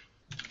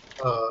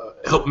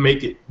help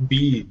make it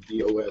be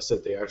the OS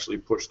that they actually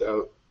pushed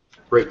out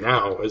right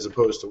now, as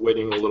opposed to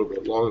waiting a little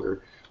bit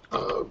longer.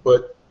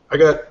 But I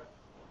got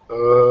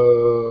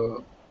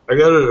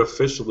it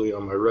officially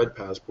on my red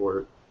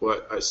passport,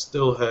 but I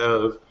still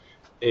have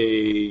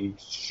a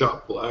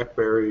Shop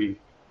BlackBerry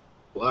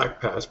black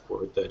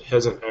passport that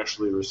hasn't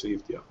actually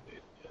received the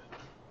update yet,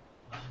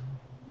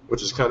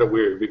 which is kind of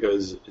weird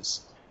because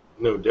it's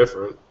no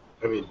different.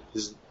 I mean,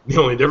 the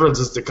only difference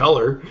is the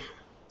color.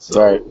 So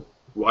Right.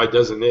 why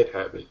doesn't it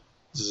have it?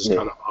 This is Yeah.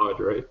 kind of odd,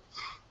 right?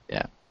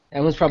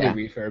 That one's probably Yeah.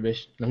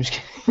 refurbished. I'm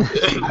just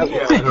kidding.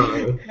 Yeah, I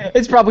don't know.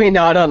 It's probably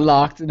not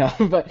unlocked, no.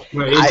 But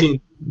My 18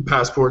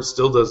 passport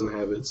still doesn't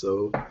have it,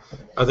 so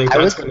I think I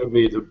that's was- going to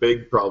be the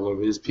big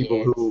problem is people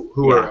Yes.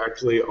 who are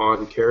actually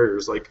on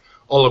carriers. Like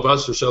all of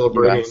us are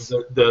celebrating US.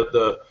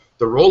 the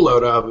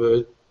rollout of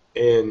it,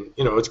 and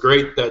it's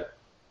great that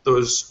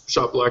those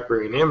Shop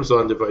BlackBerry and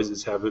Amazon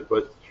devices have it,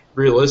 but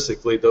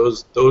realistically,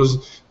 those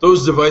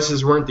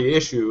devices weren't the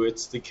issue.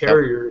 It's the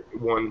carrier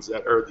ones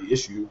that are the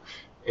issue,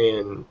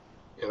 and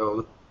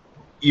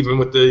even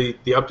with the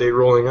update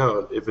rolling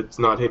out, if it's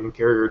not hitting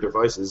carrier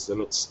devices,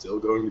 then it's still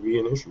going to be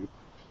an issue.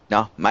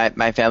 No,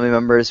 my family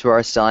members who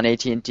are still on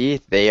AT&T,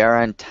 they are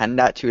on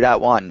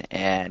 10.2.1,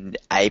 and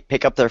I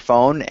pick up their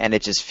phone, and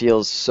it just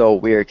feels so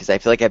weird because I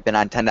feel like I've been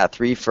on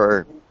 10.3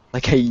 for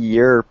like a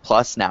year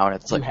plus now, and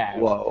it's You like, have.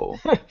 whoa,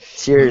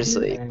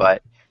 seriously. Yeah.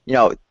 But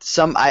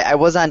I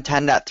was on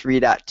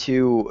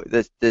 10.3.2,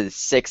 the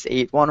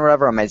 6.8 one or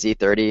whatever on my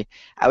Z30.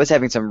 I was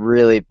having some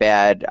really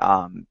bad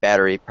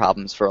battery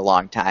problems for a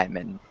long time,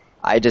 and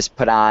I just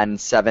put on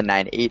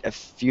 7.9.8 a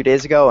few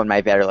days ago, and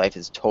my battery life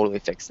is totally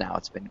fixed now.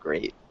 It's been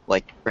great,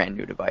 like brand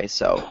new device,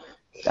 so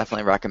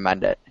definitely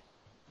recommend it.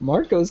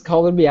 Marco's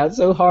calling me out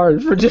so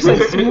hard for just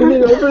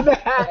assuming over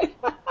that.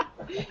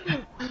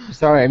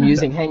 Sorry, I'm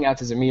using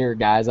Hangouts as a mirror,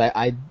 guys.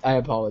 I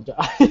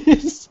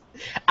apologize.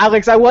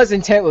 Alex, I was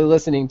intently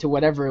listening to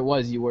whatever it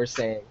was you were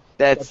saying.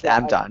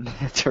 I'm done.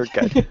 We're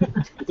good.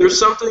 There's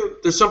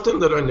something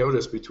that I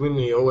noticed between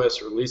the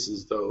OS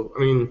releases, though. I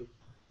mean,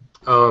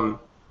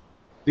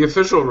 the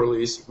official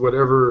release,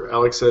 whatever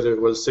Alex said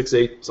it was,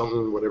 6.8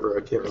 something, whatever,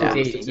 I can't remember.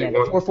 Yeah, the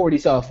 440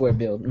 software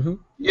build. Mm-hmm.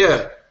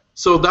 Yeah,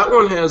 so that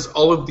one has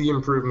all of the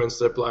improvements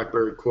that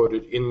BlackBerry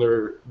quoted in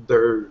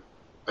their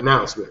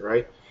announcement,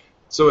 right?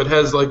 So it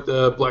has like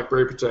the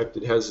BlackBerry Protect,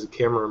 it has the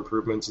camera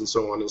improvements and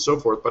so on and so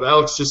forth. But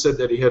Alex just said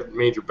that he had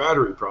major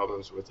battery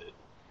problems with it.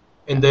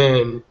 And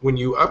then when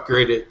you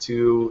upgrade it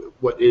to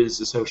what is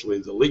essentially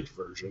the leaked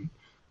version,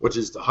 which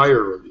is the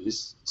higher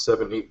release,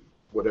 7.8,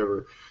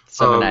 whatever.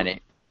 7.9.8.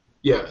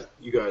 Yeah,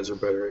 you guys are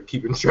better at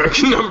keeping track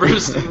of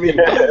numbers than me.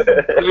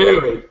 But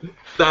anyway,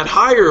 that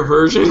higher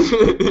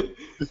version,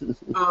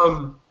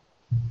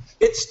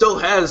 it still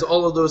has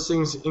all of those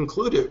things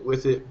included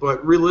with it,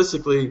 but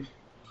realistically,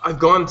 I've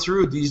gone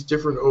through these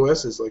different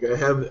OSs. Like I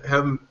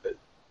have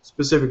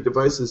specific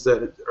devices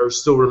that are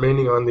still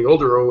remaining on the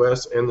older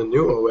OS and the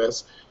new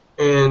OS,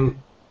 and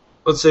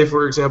let's say,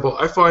 for example,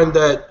 I find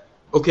that,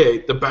 okay,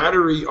 the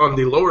battery on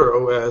the lower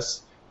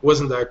OS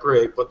wasn't that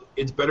great, but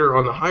it's better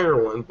on the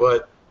higher one,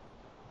 but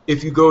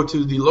if you go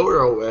to the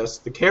lower OS,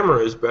 the camera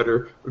is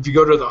better. If you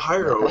go to the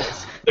higher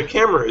OS, the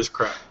camera is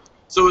crap.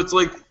 So it's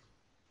like,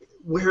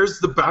 where's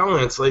the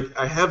balance? Like,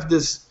 I have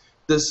this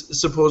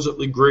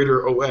supposedly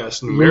greater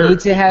OS,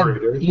 numerically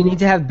greater. You need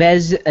to have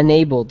Bez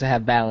enabled to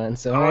have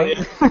balance, all right?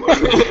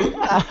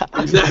 Yeah.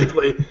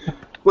 Exactly.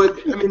 But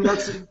I mean,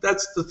 that's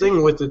the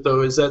thing with it,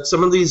 though, is that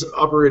some of these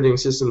operating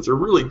systems are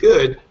really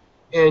good,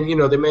 and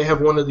they may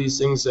have one of these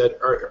things that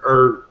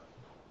are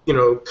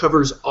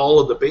covers all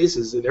of the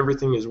bases and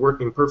everything is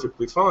working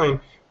perfectly fine.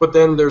 But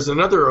then there's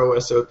another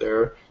OS out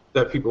there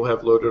that people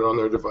have loaded on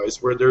their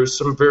device where there's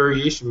some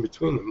variation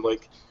between them.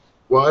 Like,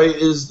 why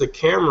is the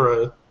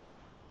camera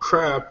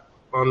crap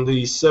on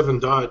the 7.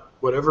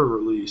 Whatever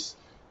release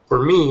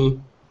for me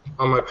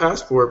on my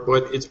passport,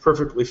 but it's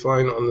perfectly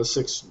fine on the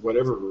 6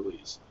 whatever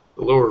release,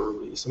 the lower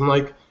release? I'm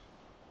like,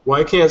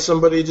 why can't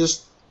somebody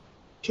just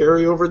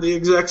carry over the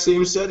exact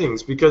same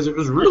settings? Because it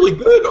was really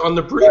good on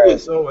the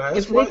previous OS.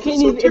 If they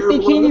can't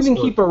even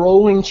keep a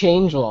rolling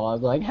change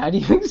log, like, how do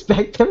you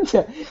expect them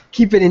to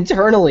keep it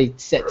internally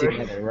set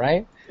together,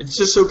 right? It's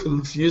just so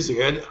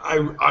confusing. And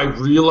I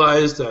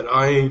realize that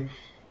I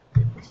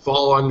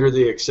fall under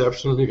the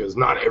exception because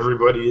not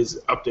everybody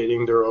is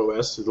updating their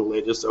OS to the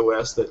latest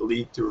OS that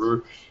leaked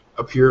or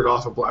appeared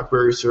off of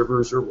BlackBerry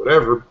servers or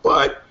whatever,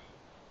 but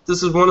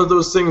this is one of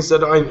those things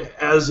that I,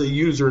 as a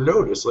user,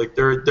 notice. Like,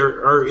 there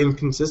are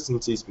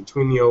inconsistencies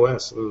between the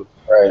OS, and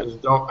Right.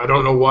 I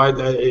don't know why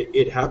that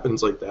it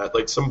happens like that.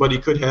 Like, somebody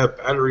could have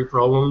battery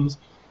problems,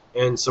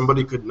 and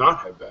somebody could not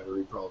have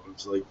battery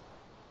problems. Like,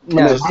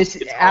 No, it's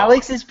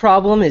Alex's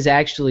problem is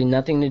actually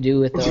nothing to do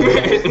with the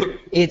OS.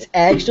 It's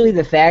actually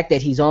the fact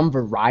that he's on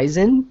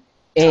Verizon,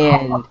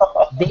 and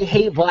they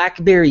hate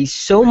BlackBerry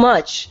so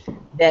much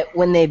that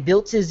when they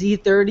built the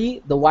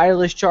Z30, the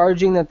wireless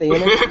charging that they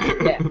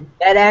integrated,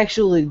 that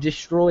actually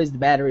destroys the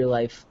battery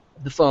life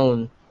of the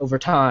phone over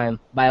time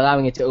by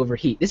allowing it to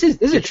overheat. This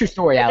is a true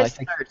story, Alex.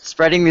 Start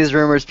spreading these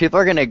rumors. People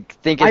are gonna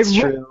think it's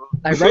true.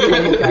 I read it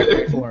in the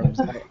BlackBerry forums.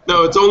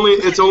 No,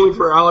 it's only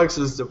for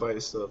Alex's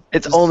device though.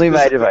 It's only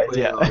my device.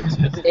 Yeah.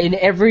 In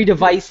every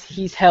device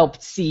he's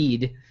helped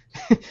seed.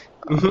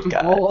 Oh,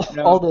 God.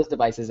 all those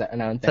devices are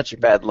now infected. Such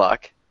bad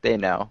luck. They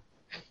know.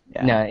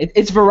 Yeah. No,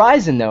 it's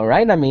Verizon though,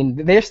 right? I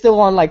mean, they're still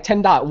on like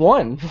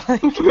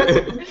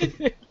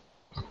 10.1.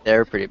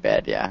 They're pretty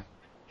bad, yeah.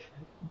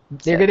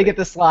 They're gonna get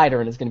the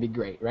slider, and it's gonna be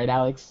great, right,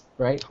 Alex?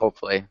 Right?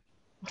 Hopefully.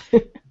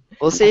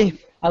 We'll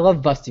see. I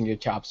love busting your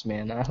chops,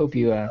 man. I hope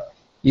you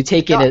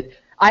take it.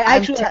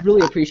 I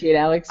really appreciate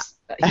Alex.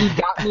 He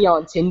got me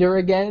on Tinder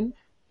again.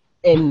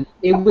 And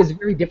it was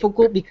very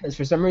difficult because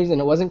for some reason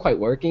it wasn't quite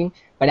working.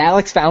 But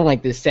Alex found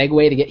like this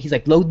segue to get. He's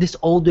like, load this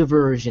older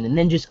version and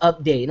then just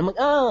update. And I'm like,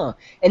 oh.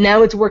 And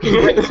now it's working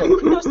great. So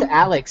kudos to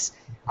Alex.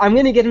 I'm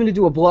gonna get him to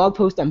do a blog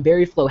post on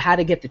Berryflow, how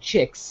to get the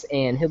chicks,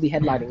 and he'll be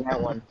headlining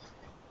that one,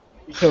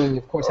 showing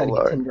of course how to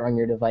get Tinder on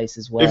your device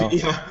as well.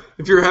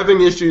 If you're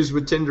having issues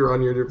with Tinder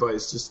on your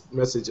device, just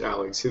message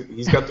Alex.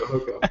 He's got the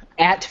hookup.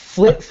 At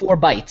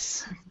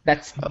Flip4Bytes.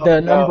 That's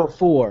number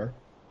 4.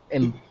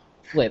 And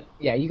Flip.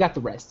 Yeah, you got the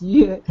rest.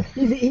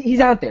 He's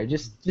out there.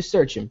 Just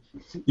search him.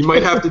 You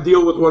might have to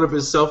deal with one of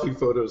his selfie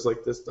photos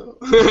like this though.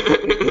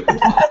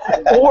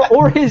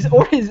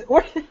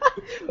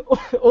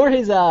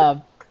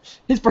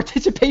 his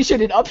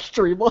participation in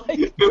Upstream.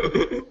 Like,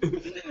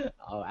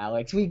 oh,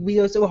 Alex, we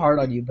go so hard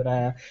on you,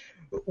 but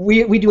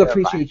we do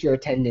appreciate your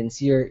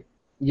attendance. Your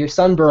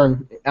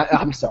sunburn.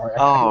 I'm sorry.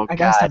 Oh, I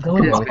gotta stop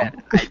going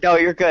God. No,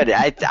 you're good.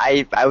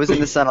 I was in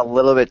the sun a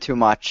little bit too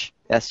much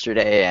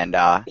yesterday, and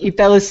he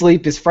fell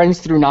asleep. His friends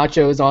threw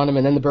nachos on him,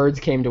 and then the birds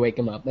came to wake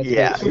him up.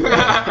 That's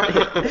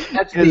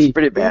it's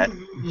pretty bad.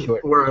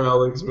 Poor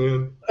Alex,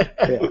 man.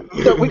 Yeah.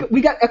 So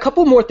we got a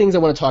couple more things I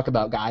want to talk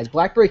about, guys.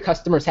 BlackBerry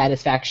customer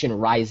satisfaction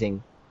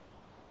rising.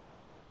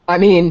 I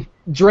mean,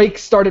 Drake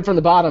started from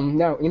the bottom.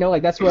 No,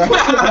 like that's where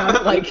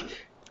like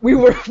we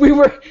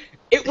were.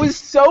 It was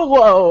so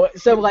low.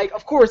 So like,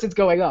 of course, it's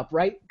going up,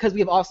 right? Because we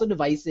have also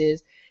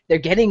devices. They're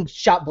getting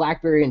Shop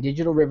BlackBerry and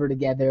Digital River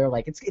together.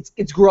 Like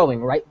it's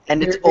growing, right?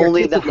 And it's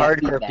only the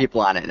hardcore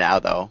people on it now,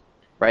 though,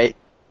 right?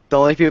 The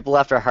only people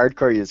left are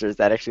hardcore users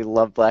that actually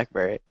love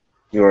BlackBerry.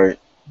 You're right.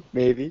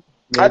 Maybe.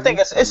 I think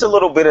it's a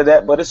little bit of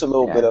that, but it's a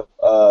little bit of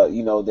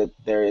that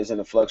there isn't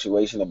a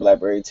fluctuation of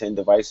BlackBerry 10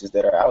 devices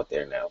that are out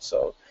there now.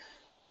 So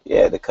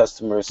yeah, the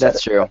customers.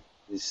 That's true.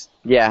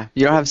 Yeah,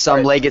 you don't have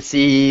some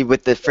legacy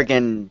with the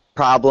friggin'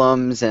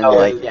 problems and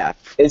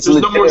There's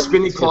no more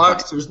spinny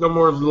clocks. There's no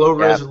more low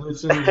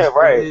resolution.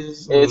 Right.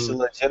 It's a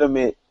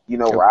legitimate,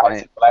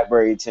 rise of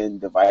BlackBerry 10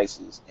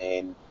 devices,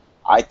 and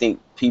I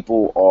think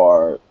people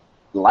are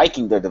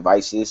liking their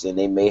devices, and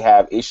they may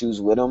have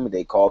issues with them.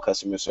 They call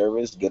customer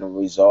service, get them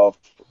resolved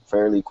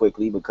fairly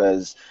quickly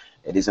because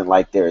it isn't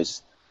like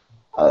there's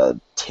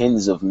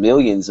tens of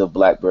millions of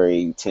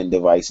BlackBerry 10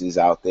 devices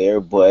out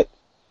there, but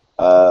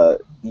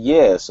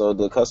so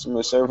the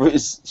customer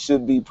service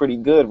should be pretty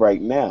good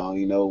right now.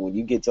 When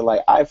you get to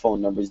like iPhone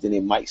numbers, then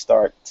it might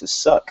start to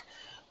suck.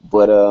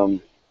 But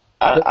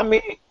I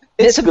mean,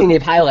 it's something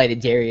they've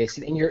highlighted, Darius,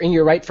 and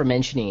you're right for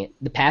mentioning it.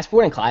 The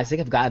Passport and Classic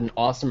have gotten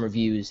awesome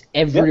reviews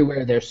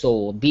everywhere they're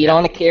sold, be it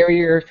on a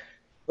carrier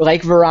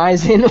like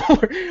Verizon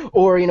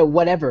or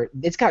whatever.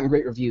 It's gotten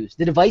great reviews.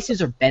 The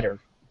devices are better.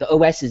 The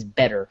OS is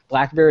better.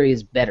 BlackBerry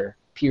is better.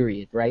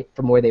 Period. Right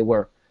from where they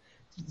were.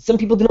 Some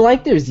people didn't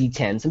like their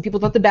Z10. Some people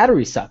thought the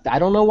battery sucked. I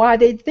don't know why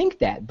they'd think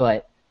that,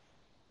 but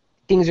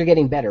things are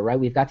getting better, right?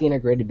 We've got the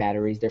integrated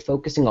batteries. They're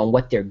focusing on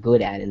what they're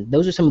good at, and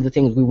those are some of the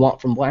things we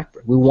want from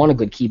BlackBerry. We want a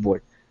good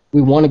keyboard.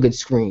 We want a good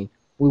screen.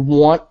 We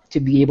want to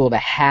be able to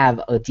have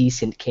a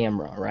decent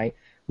camera, right?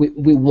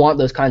 We want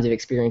those kinds of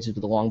experiences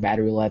with the long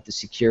battery life, the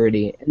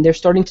security, and they're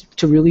starting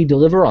to really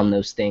deliver on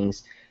those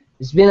things.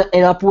 It's been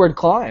an upward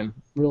climb,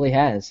 really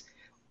has.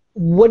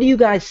 What do you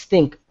guys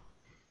think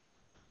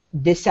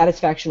this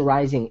satisfaction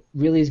rising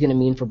really is going to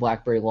mean for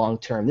BlackBerry long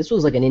term? This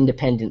was like an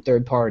independent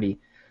third party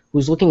who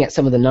was looking at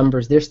some of the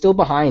numbers. They're still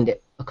behind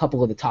a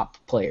couple of the top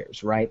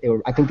players, right?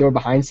 I think they were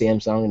behind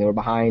Samsung, and they were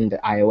behind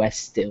iOS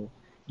still.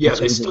 Yeah,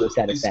 they still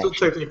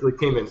technically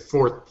came in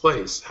 4th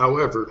place.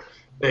 However,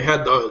 they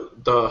had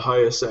the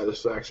highest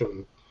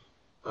satisfaction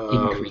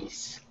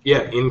increase.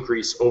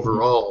 Increase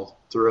overall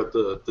throughout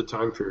the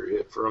time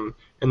period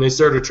and they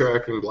started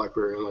tracking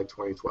BlackBerry in like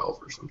 2012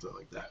 or something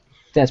like that.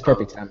 That's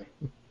perfect timing.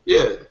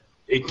 Yeah,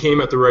 it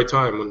came at the right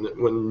time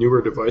when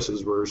newer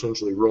devices were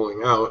essentially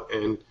rolling out,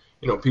 and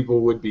people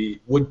would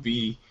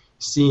be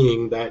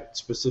seeing that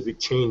specific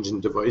change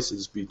in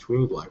devices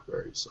between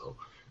BlackBerry. So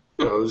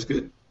it was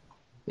good.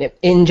 Yep.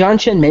 And John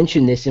Chen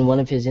mentioned this in one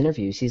of his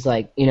interviews. He's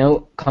like,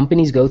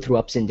 companies go through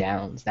ups and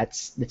downs.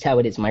 That's how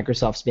it is.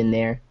 Microsoft's been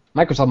there.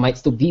 Microsoft might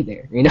still be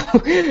there.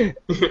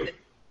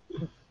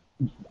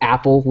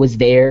 Apple was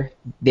there.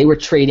 They were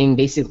trading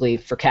basically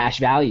for cash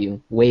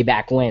value way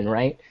back when,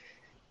 right?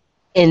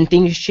 And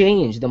things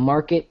change. The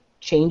market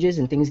changes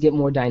and things get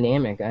more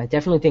dynamic. I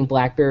definitely think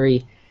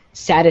BlackBerry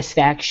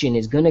satisfaction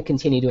is going to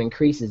continue to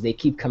increase as they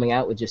keep coming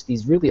out with just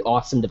these really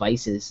awesome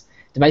devices.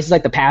 Devices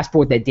like the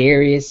Passport that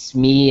Darius,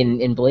 me,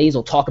 and Blaze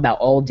will talk about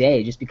all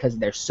day just because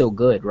they're so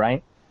good,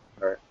 right?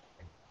 Right.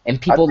 And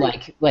people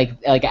like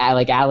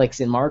Alex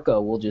and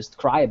Marco will just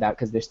cry about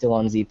because they're still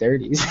on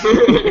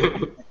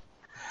Z30s.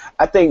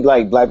 I think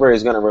like BlackBerry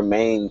is going to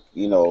remain,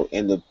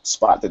 in the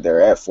spot that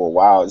they're at for a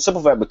while. The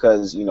simple fact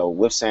because,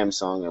 with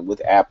Samsung and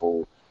with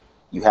Apple,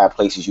 you have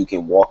places you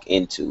can walk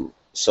into.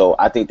 So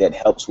I think that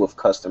helps with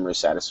customer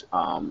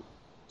satisfaction.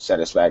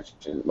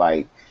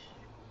 Like,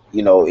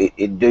 you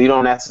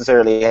don't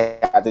necessarily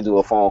have to do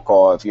a phone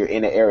call. If you're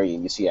in an area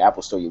and you see an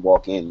Apple store, you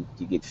walk in,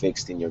 you get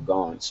fixed, and you're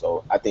gone.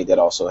 So I think that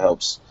also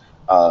helps,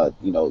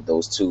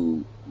 those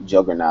two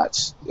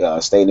juggernauts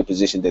stay in the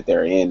position that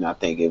they're in. I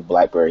think if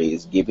BlackBerry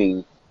is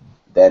giving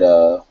that,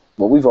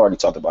 well, we've already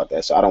talked about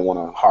that, so I don't want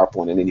to harp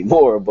on it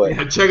anymore. But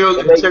yeah, check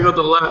out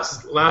the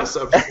last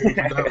episode.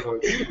 That one.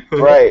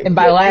 Right. And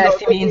by last,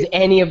 he means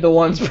any of the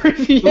ones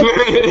previous.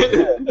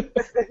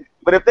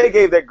 But if they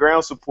gave that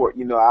ground support,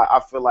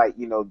 I feel like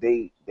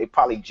they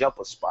probably jump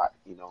a spot,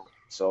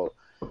 So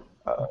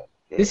yeah.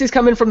 This is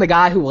coming from the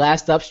guy who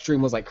last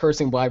upstream was like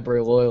cursing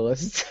BlackBerry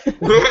loyalists.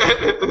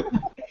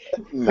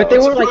 No, But they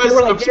were like, I'm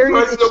surprised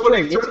Darius,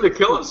 nobody it's tried to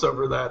kill us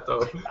over that,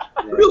 though.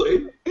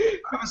 Really?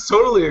 I was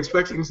totally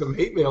expecting some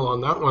hate mail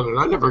on that one, and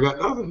I never got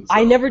nothing. So.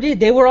 I never did.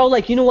 They were all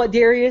like, you know what,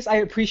 Darius? I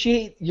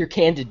appreciate your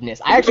candidness.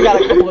 I actually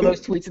got a couple of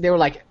those tweets, and they were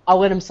like, I'll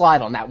let him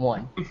slide on that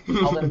one.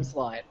 I'll let him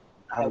slide.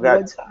 I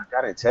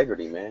got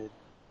integrity, man.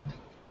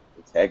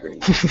 Integrity.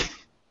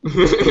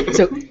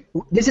 So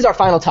this is our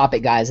final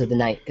topic, guys, of the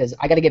night, because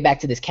I got to get back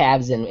to this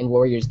Cavs and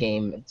Warriors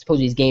game.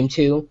 Supposedly it's game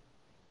 2.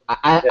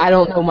 I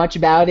don't know much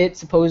about it.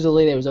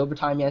 Supposedly there was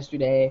overtime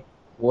yesterday.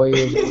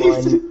 Warriors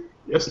won.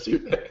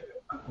 Yesterday.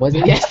 Was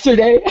it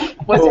yesterday?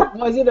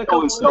 Was it a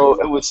couple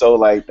It was so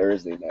like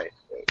Thursday night.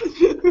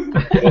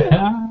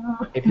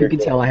 If you can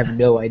tell, I have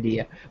no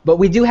idea. But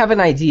we do have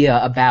an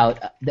idea about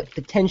the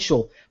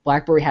potential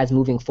BlackBerry has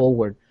moving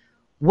forward.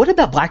 What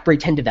about BlackBerry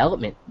 10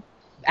 development?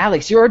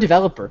 Alex, you're a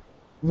developer.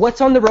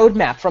 What's on the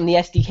roadmap from the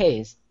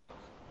SDKs?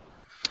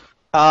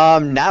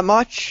 Not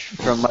much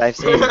from what I've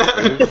seen.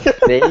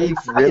 They really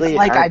it's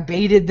like aren't. I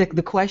baited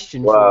the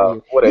question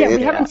Wow, for you. what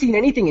We haven't seen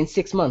anything in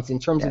 6 months in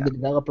terms of the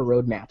developer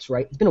roadmaps,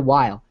 right? It's been a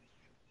while.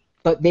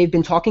 But they've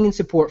been talking in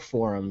support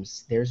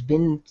forums. There's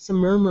been some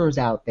murmurs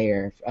out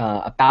there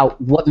about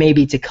what may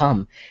be to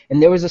come.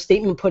 And there was a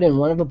statement put in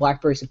one of the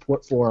BlackBerry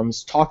support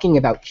forums talking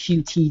about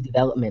Qt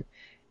development.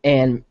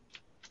 And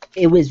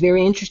it was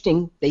very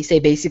interesting. They say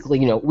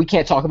basically, we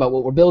can't talk about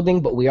what we're building,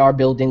 but we are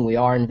building. We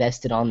are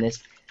invested on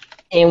this.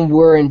 And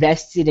we're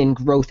invested in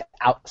growth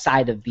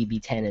outside of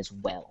BB10 as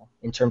well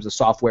in terms of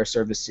software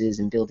services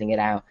and building it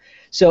out.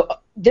 So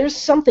there's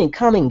something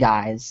coming,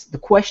 guys. The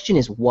question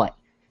is what?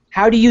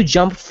 How do you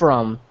jump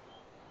from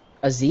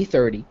a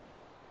Z30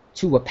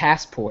 to a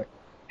Passport?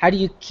 How do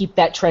you keep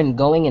that trend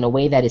going in a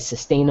way that is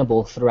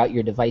sustainable throughout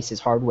your device's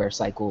hardware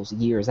cycles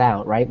years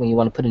out, right, when you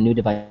want to put a new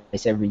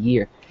device every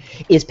year?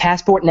 Is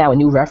Passport now a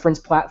new reference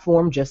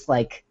platform just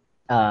like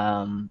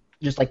the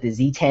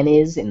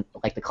Z10 is and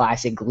like the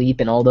classic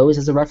Gleep and all those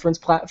as a reference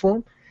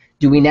platform?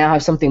 Do we now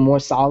have something more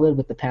solid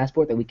with the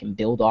Passport that we can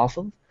build off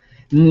of?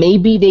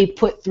 Maybe they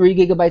put 3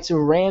 gigabytes of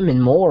RAM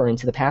and more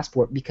into the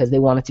Passport because they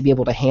wanted to be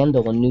able to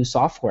handle a new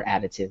software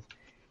additive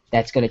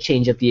that's going to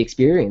change up the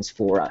experience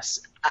for us.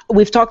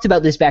 We've talked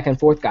about this back and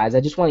forth, guys. I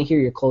just want to hear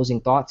your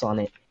closing thoughts on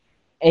it.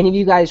 Any of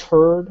you guys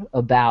heard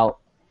about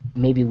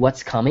maybe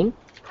what's coming?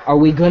 Are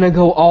we going to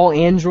go all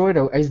Android,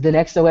 or is the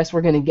next OS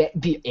we're going to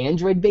get be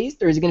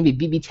Android-based, or is it going to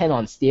be BB10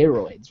 on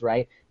steroids,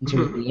 right, in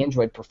terms of the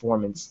Android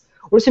performance?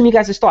 What are some of you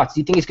guys' thoughts?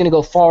 Do you think it's going to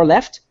go far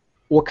left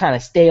or kind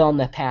of stay on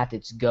the path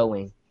it's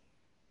going?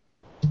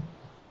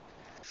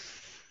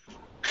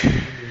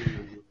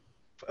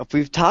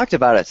 We've talked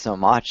about it so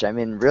much. I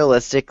mean,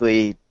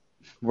 realistically,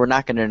 we're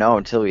not going to know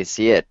until we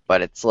see it.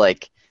 But it's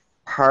like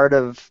part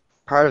of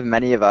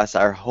many of us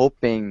are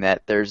hoping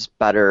that there's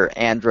better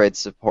Android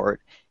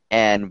support,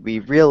 and we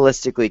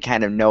realistically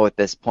kind of know at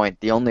this point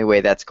the only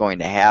way that's going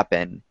to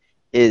happen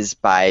is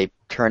by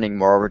turning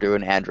more over to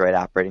an Android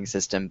operating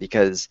system,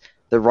 because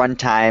the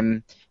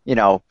runtime,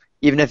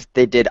 even if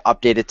they did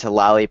update it to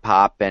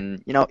Lollipop,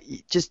 and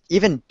just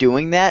even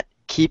doing that,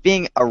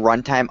 keeping a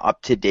runtime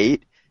up to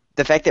date.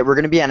 The fact that we're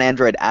going to be on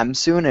Android M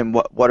soon, and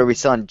what are we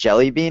still on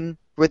Jelly Bean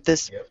with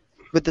this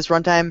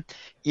runtime?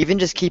 Even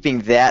just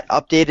keeping that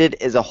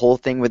updated is a whole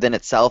thing within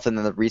itself, and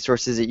then the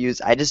resources it uses.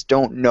 I just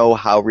don't know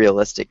how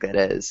realistic that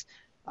is.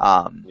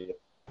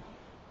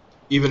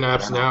 Even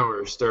apps now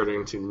are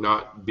starting to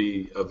not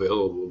be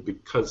available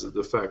because of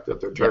the fact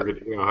that they're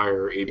targeting a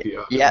higher API.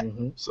 Yeah,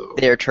 so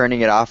they're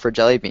turning it off for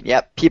Jelly Bean.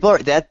 Yeah, people are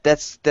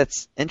that's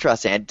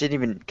interesting. I didn't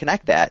even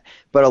connect that,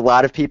 but a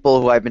lot of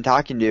people who I've been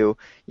talking to,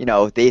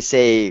 they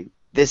say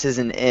this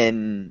isn't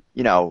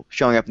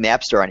showing up in the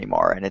App Store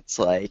anymore, and it's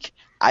like,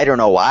 I don't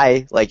know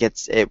why. Like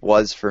it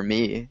was for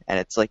me, and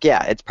it's like,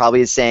 yeah, it's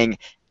probably saying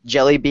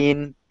Jelly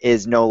Bean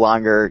is no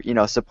longer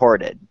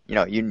supported.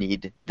 You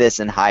need this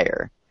and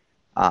higher.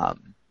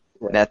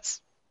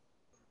 That's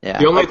yeah.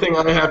 The only thing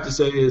I have to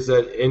say is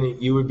that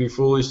you would be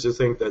foolish to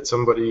think that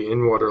somebody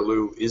in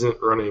Waterloo isn't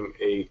running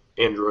a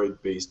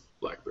Android-based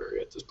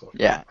BlackBerry at this point.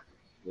 Yeah.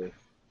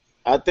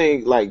 I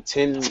think like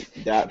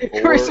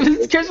 10.4. Chris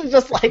was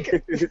just like,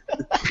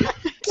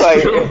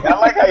 like, I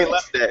like how he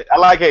left that. I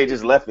like how he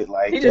just left it.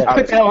 Like he just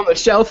put that on the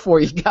shelf for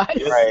you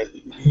guys. Right.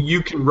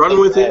 You can run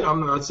with it.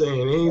 I'm not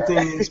saying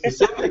anything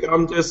specific.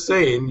 I'm just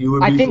saying you would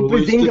be I think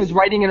foolish. Bazinga's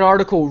writing an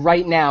article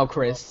right now,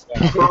 Chris.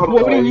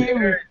 Probably. Quoting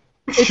you.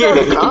 It's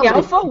on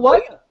Alpha?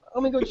 What?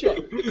 Let me go check.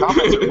 The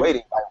comments are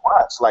waiting. Like,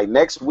 watch. Like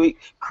next week,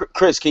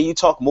 Chris, can you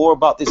talk more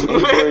about this?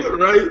 Right.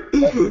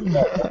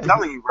 I'm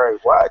telling you, right?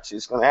 Watch.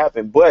 It's gonna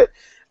happen. But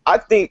I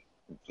think,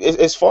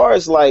 as far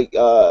as like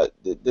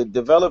the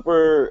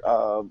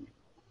developer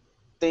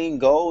thing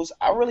goes,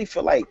 I really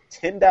feel like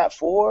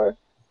 10.4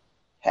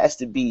 has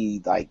to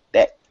be like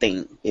that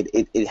thing.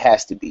 It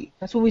has to be.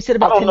 That's what we said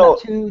about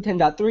 10.2,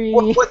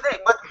 10.3. But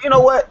you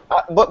know what?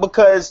 But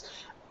because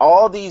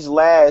all these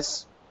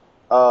last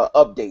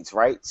updates,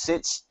 right,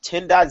 since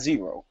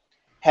 10.0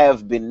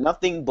 have been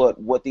nothing but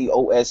what the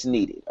OS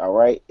needed, all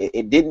right?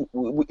 It didn't.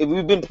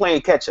 We've been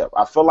playing catch up.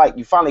 I feel like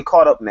you finally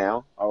caught up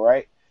now, all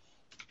right?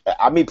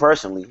 I mean,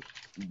 personally,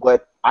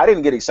 but I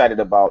didn't get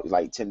excited about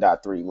like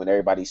 10.3 when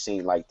everybody's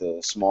seen like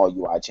the small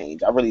UI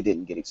change. I really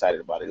didn't get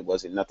excited about it. It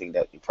wasn't nothing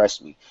that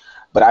impressed me.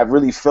 But I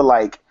really feel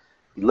like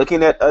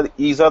looking at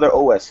these other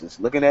OSs,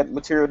 looking at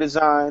Material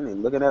Design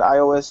and looking at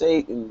iOS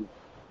 8 and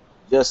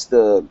just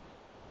the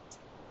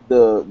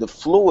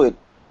fluid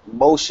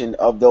motion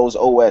of those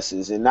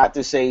OSs, and not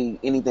to say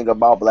anything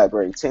about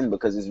BlackBerry 10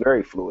 because it's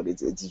very fluid.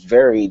 It's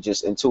very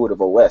just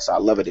intuitive OS. I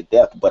love it to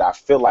death, but I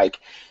feel like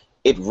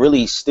it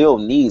really still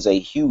needs a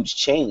huge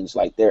change.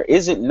 Like there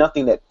isn't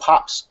nothing that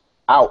pops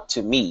out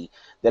to me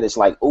that is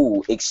like,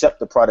 ooh, except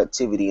the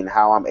productivity and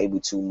how I'm able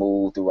to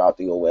move throughout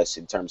the OS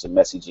in terms of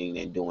messaging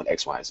and doing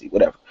X, Y, and Z,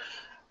 whatever.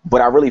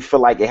 But I really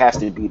feel like it has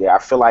to be there. I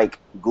feel like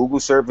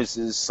Google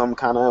services some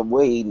kind of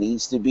way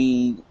needs to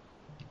be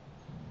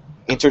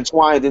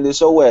intertwined in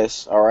this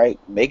OS, all right?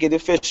 Make it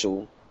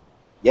official.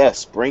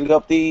 Yes, bring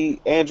up the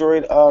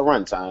Android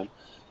runtime.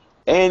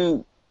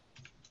 And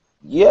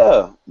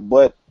yeah,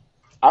 but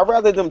I'd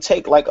rather them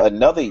take like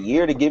another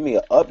year to give me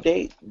an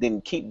update than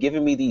keep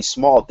giving me these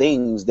small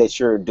things that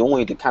you're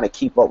doing to kind of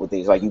keep up with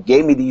things. Like you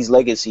gave me these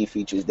legacy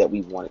features that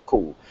we wanted.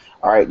 Cool.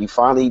 All right, you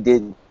finally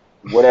did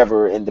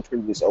whatever in the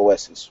previous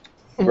OSs.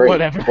 Great.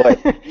 Whatever.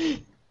 But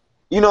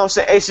you know what I'm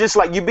saying? It's just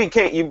like you've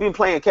been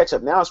playing catch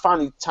up. Now it's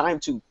finally time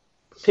to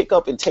pick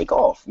up and take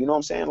off. You know what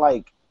I'm saying?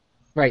 Like,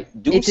 right.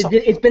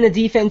 It's been a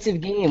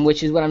defensive game,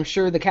 which is what I'm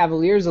sure the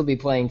Cavaliers will be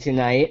playing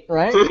tonight,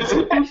 right?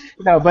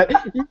 No, but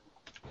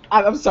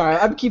I'm sorry.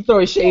 I keep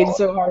throwing shade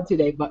so hard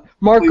today. But,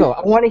 Marco,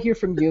 I want to hear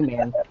from you,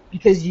 man,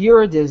 because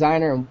you're a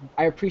designer, and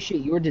I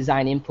appreciate your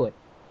design input.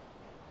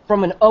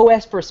 From an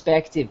OS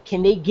perspective,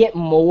 can they get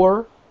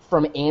more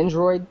from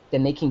Android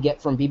than they can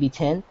get from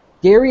BB10?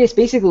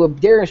 Basically what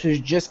Darius was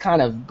just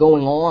kind of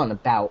going on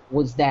about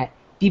was that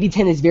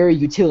BB10 is very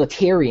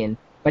utilitarian,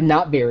 but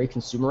not very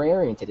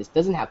consumer-oriented. It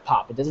doesn't have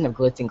pop. It doesn't have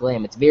glitz and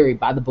glam. It's very,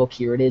 by the book,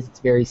 here it is. It's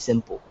very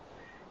simple.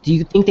 Do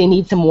you think they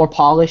need some more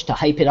polish to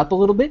hype it up a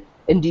little bit?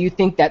 And do you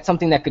think that's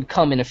something that could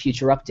come in a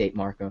future update,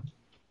 Marco?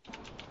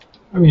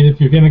 I mean, if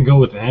you're going to go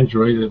with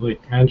Android,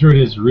 like Android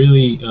is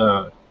really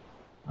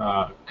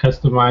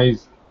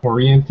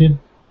customized-oriented.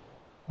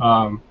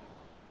 I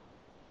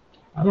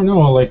don't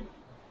know, like,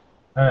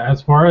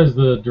 as far as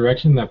the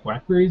direction that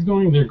BlackBerry is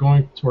going, they're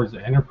going towards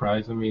the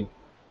enterprise. I mean,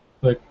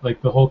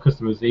 like the whole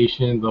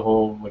customization, the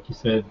whole, like you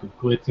said, the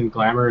glitz and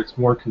glamour, it's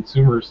more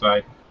consumer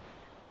side.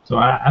 So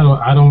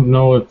I don't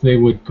know if they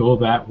would go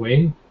that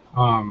way.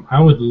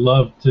 I would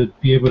love to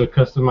be able to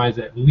customize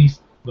at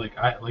least like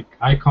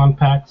icon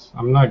packs.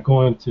 I'm not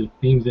going to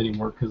themes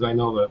anymore because I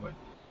know that like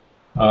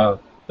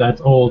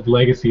that's old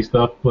legacy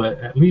stuff. But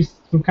at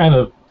least some kind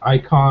of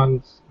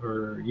icons,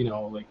 or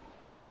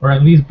or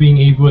at least being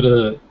able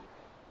to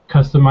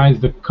customize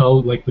the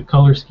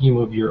color scheme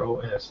of your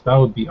OS. That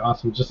would be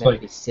awesome. Just That'd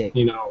be sick.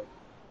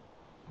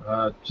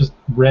 Just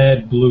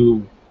red,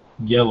 blue,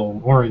 yellow,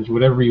 orange,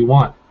 whatever you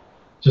want.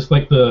 Just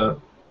like the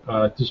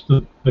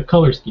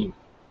color scheme.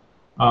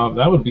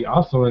 That would be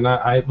awesome, and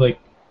I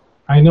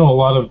know a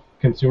lot of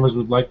consumers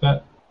would like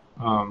that.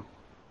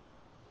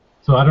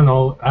 So I don't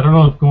know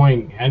if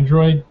going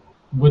Android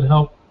would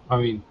help. I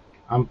mean,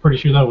 I'm pretty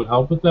sure that would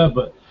help with that,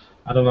 but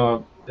I don't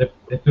know if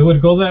it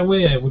would go that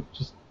way. I would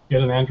just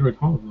get an Android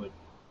phone,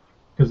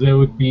 because it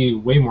would be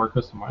way more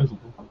customizable.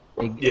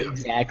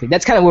 Exactly.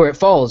 That's kind of where it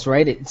falls,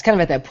 right? It's kind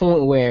of at that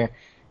point where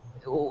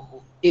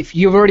if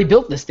you've already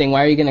built this thing,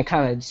 why are you going to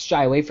kind of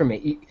shy away from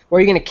it? Or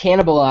are you going to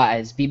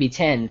cannibalize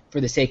BB10 for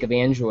the sake of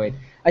Android?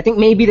 I think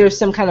maybe there's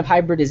some kind of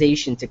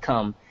hybridization to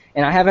come.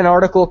 And I have an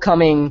article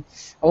coming,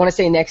 I want to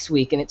say next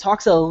week, and it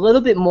talks a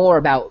little bit more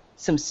about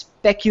some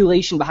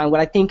speculation behind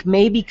what I think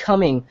may be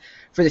coming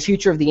for the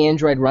future of the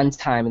Android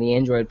runtime and the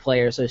Android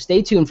player. So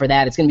stay tuned for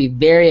that. It's going to be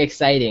very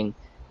exciting.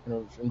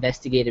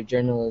 Investigative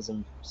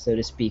journalism, so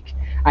to speak.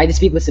 I had to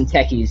speak with some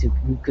techies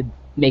who could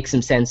make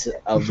some sense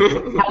of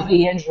how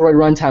the Android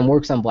runtime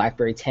works on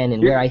BlackBerry 10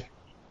 and where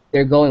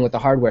they're going with the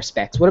hardware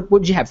specs. What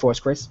did you have for us,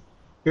 Chris?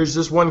 Here's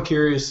just one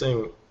curious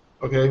thing,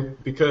 okay?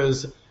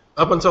 Because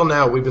up until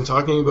now, we've been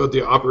talking about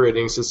the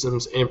operating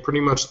systems, and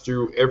pretty much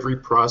through every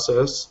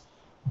process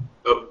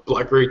of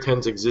BlackBerry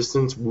 10's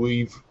existence,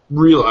 we've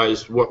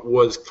realized what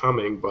was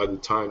coming by the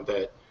time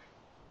that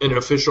an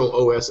official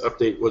OS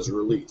update was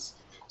released.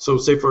 So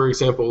say, for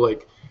example,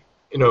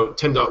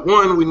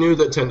 10.1, we knew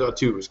that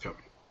 10.2 was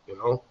coming,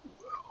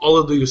 all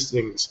of these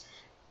things.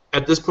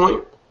 At this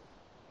point,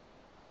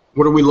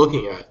 what are we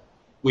looking at?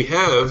 We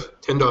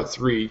have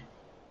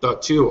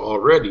 10.3.2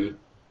 already,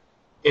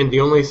 and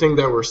the only thing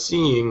that we're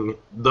seeing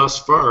thus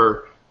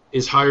far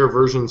is higher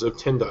versions of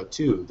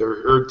 10.2,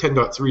 or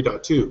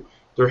 10.3.2.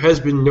 There has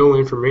been no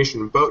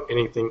information about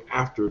anything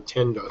after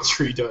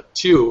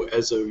 10.3.2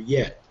 as of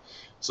yet.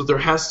 So there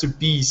has to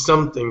be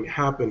something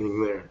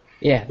happening there.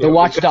 Yeah, the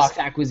Watch Dogs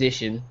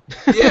acquisition.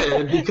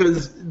 Yeah,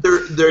 because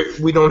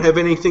we don't have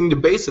anything to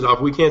base it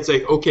off. We can't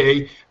say,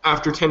 okay,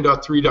 after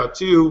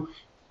 10.3.2,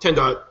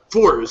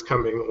 10.4 is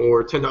coming,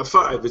 or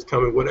 10.5 is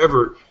coming,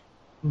 whatever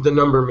the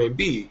number may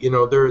be.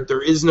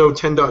 There is no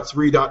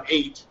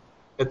 10.3.8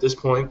 at this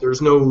point.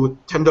 There's no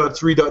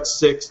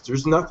 10.3.6.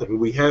 There's nothing.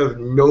 We have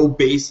no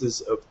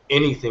basis of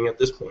anything at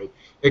this point,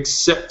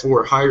 except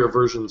for higher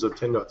versions of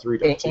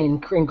 10.3.2.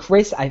 And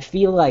Chris, I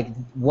feel like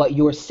what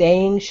you're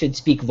saying should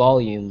speak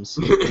volumes.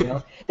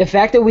 The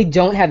fact that we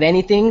don't have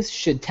anything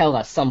should tell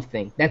us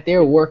something, that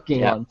they're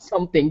working on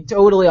something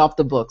totally off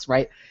the books,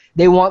 right?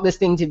 They want this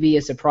thing to be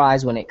a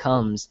surprise when it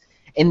comes.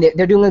 And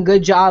they're doing a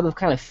good job of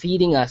kind of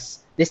feeding us.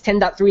 This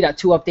 10.3.2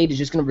 update is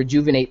just going to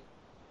rejuvenate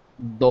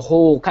the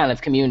whole kind of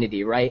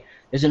community, right?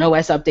 There's an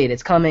OS update.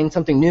 It's coming,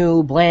 something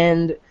new,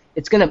 bland.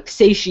 It's going to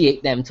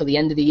satiate them till the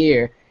end of the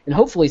year. And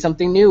hopefully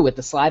something new with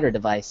the slider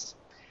device.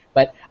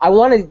 But I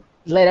want to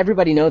let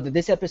everybody know that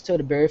this episode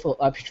of Berryflow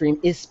Upstream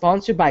is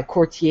sponsored by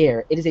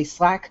Courtier. It is a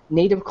Slack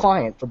native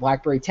client for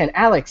BlackBerry 10.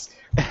 Alex,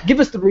 give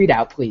us the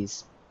readout,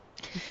 please.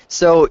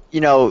 So,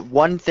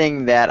 one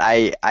thing that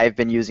I've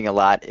been using a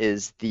lot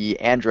is the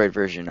Android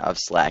version of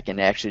Slack, and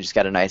it actually just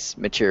got a nice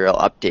material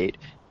update.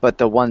 But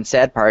the one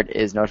sad part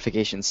is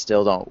notifications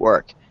still don't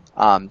work.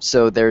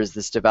 So there's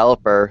this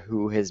developer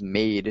who has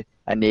made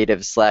a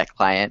native Slack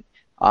client.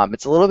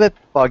 It's a little bit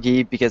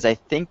buggy because I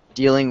think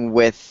dealing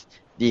with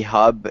the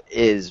hub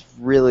is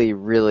really,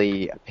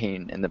 really a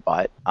pain in the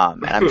butt.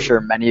 And I'm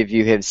sure many of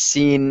you have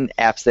seen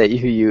apps that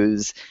you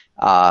use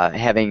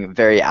having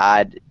very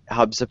odd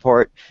hub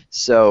support.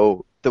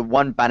 So the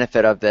one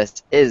benefit of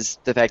this is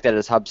the fact that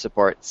it's hub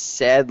support.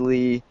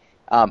 Sadly,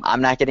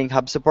 I'm not getting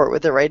hub support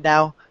with it right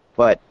now,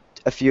 but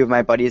a few of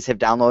my buddies have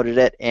downloaded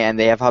it and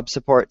they have hub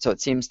support. So it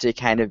seems to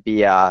kind of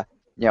be a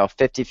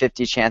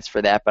 50-50 chance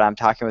for that. But I'm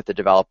talking with the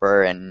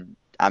developer and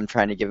I'm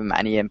trying to give him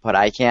any input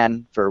I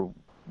can for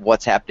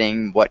what's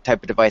happening, what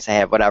type of device I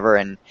have, whatever,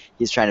 and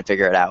he's trying to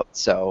figure it out.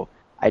 So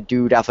I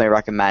do definitely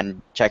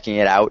recommend checking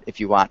it out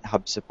if you want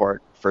hub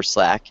support for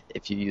Slack.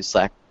 If you use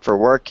Slack for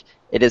work,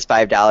 it is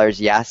 $5,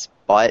 yes,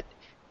 but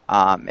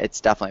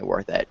it's definitely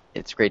worth it.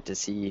 It's great to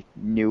see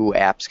new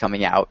apps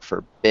coming out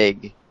for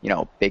big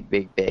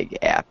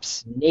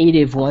apps.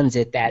 Native ones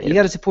at that. You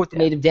got to support the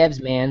native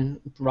devs, man.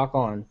 Rock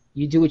on.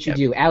 You do what you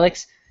do.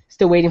 Alex,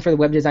 still waiting for the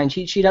web design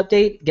cheat sheet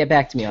update? Get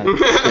back to me on it.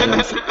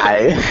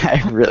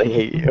 I really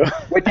hate you.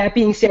 With that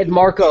being said,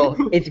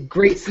 Marco, it's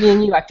great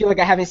seeing you. I feel like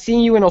I haven't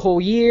seen you in a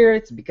whole year.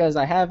 It's because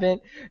I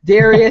haven't.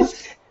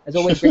 Darius, as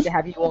always, great to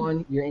have you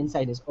on. Your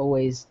insight is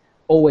always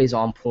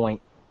on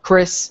point.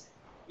 Chris,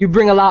 you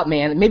bring a lot,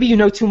 man. Maybe you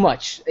know too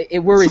much. It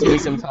worries me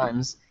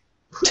sometimes.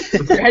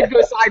 Your head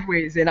goes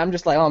sideways, and I'm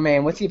just like, oh,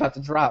 man, what's he about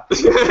to drop?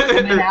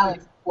 And then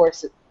Alex, of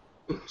course,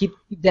 keep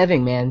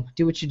deving, man.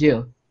 Do what you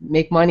do.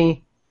 Make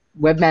money.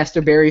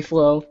 Webmaster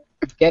Berryflow.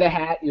 Get a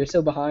hat. You're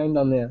so behind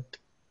on the...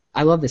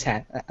 I love this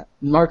hat.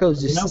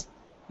 Marco's just...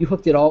 You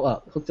hooked it all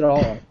up.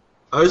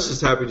 I was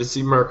just happy to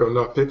see Marco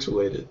not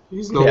pixelated.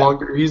 He's no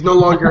longer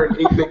an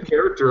 8-bit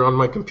character on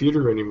my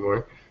computer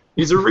anymore.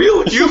 He's a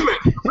real human,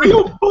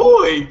 real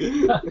boy.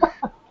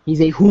 He's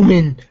a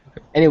human.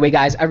 Anyway,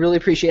 guys, I really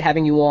appreciate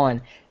having you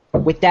on.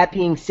 With that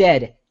being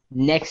said,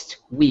 next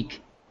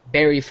week,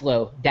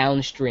 Berryflow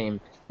Downstream.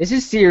 This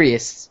is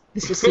serious.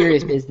 This is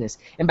serious business.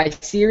 And by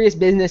serious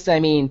business, I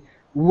mean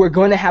we're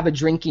going to have a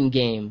drinking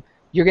game.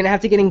 You're going to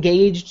have to get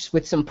engaged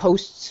with some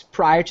posts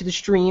prior to the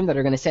stream that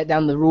are going to set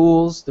down the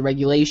rules, the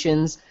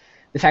regulations,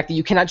 the fact that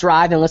you cannot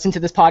drive and listen to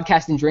this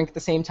podcast and drink at the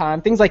same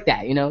time, things like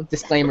that,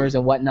 disclaimers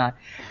and whatnot.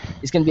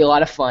 It's going to be a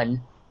lot of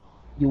fun.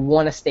 You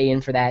want to stay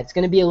in for that. It's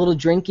going to be a little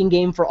drinking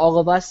game for all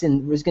of us,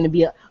 and there's going to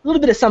be a little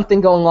bit of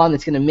something going on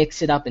that's going to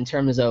mix it up in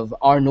terms of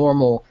our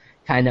normal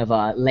kind of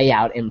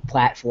layout and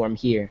platform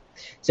here.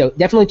 So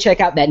definitely check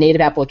out that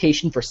native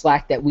application for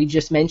Slack that we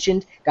just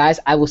mentioned. Guys,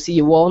 I will see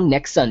you all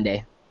next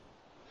Sunday.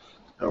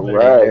 All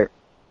right.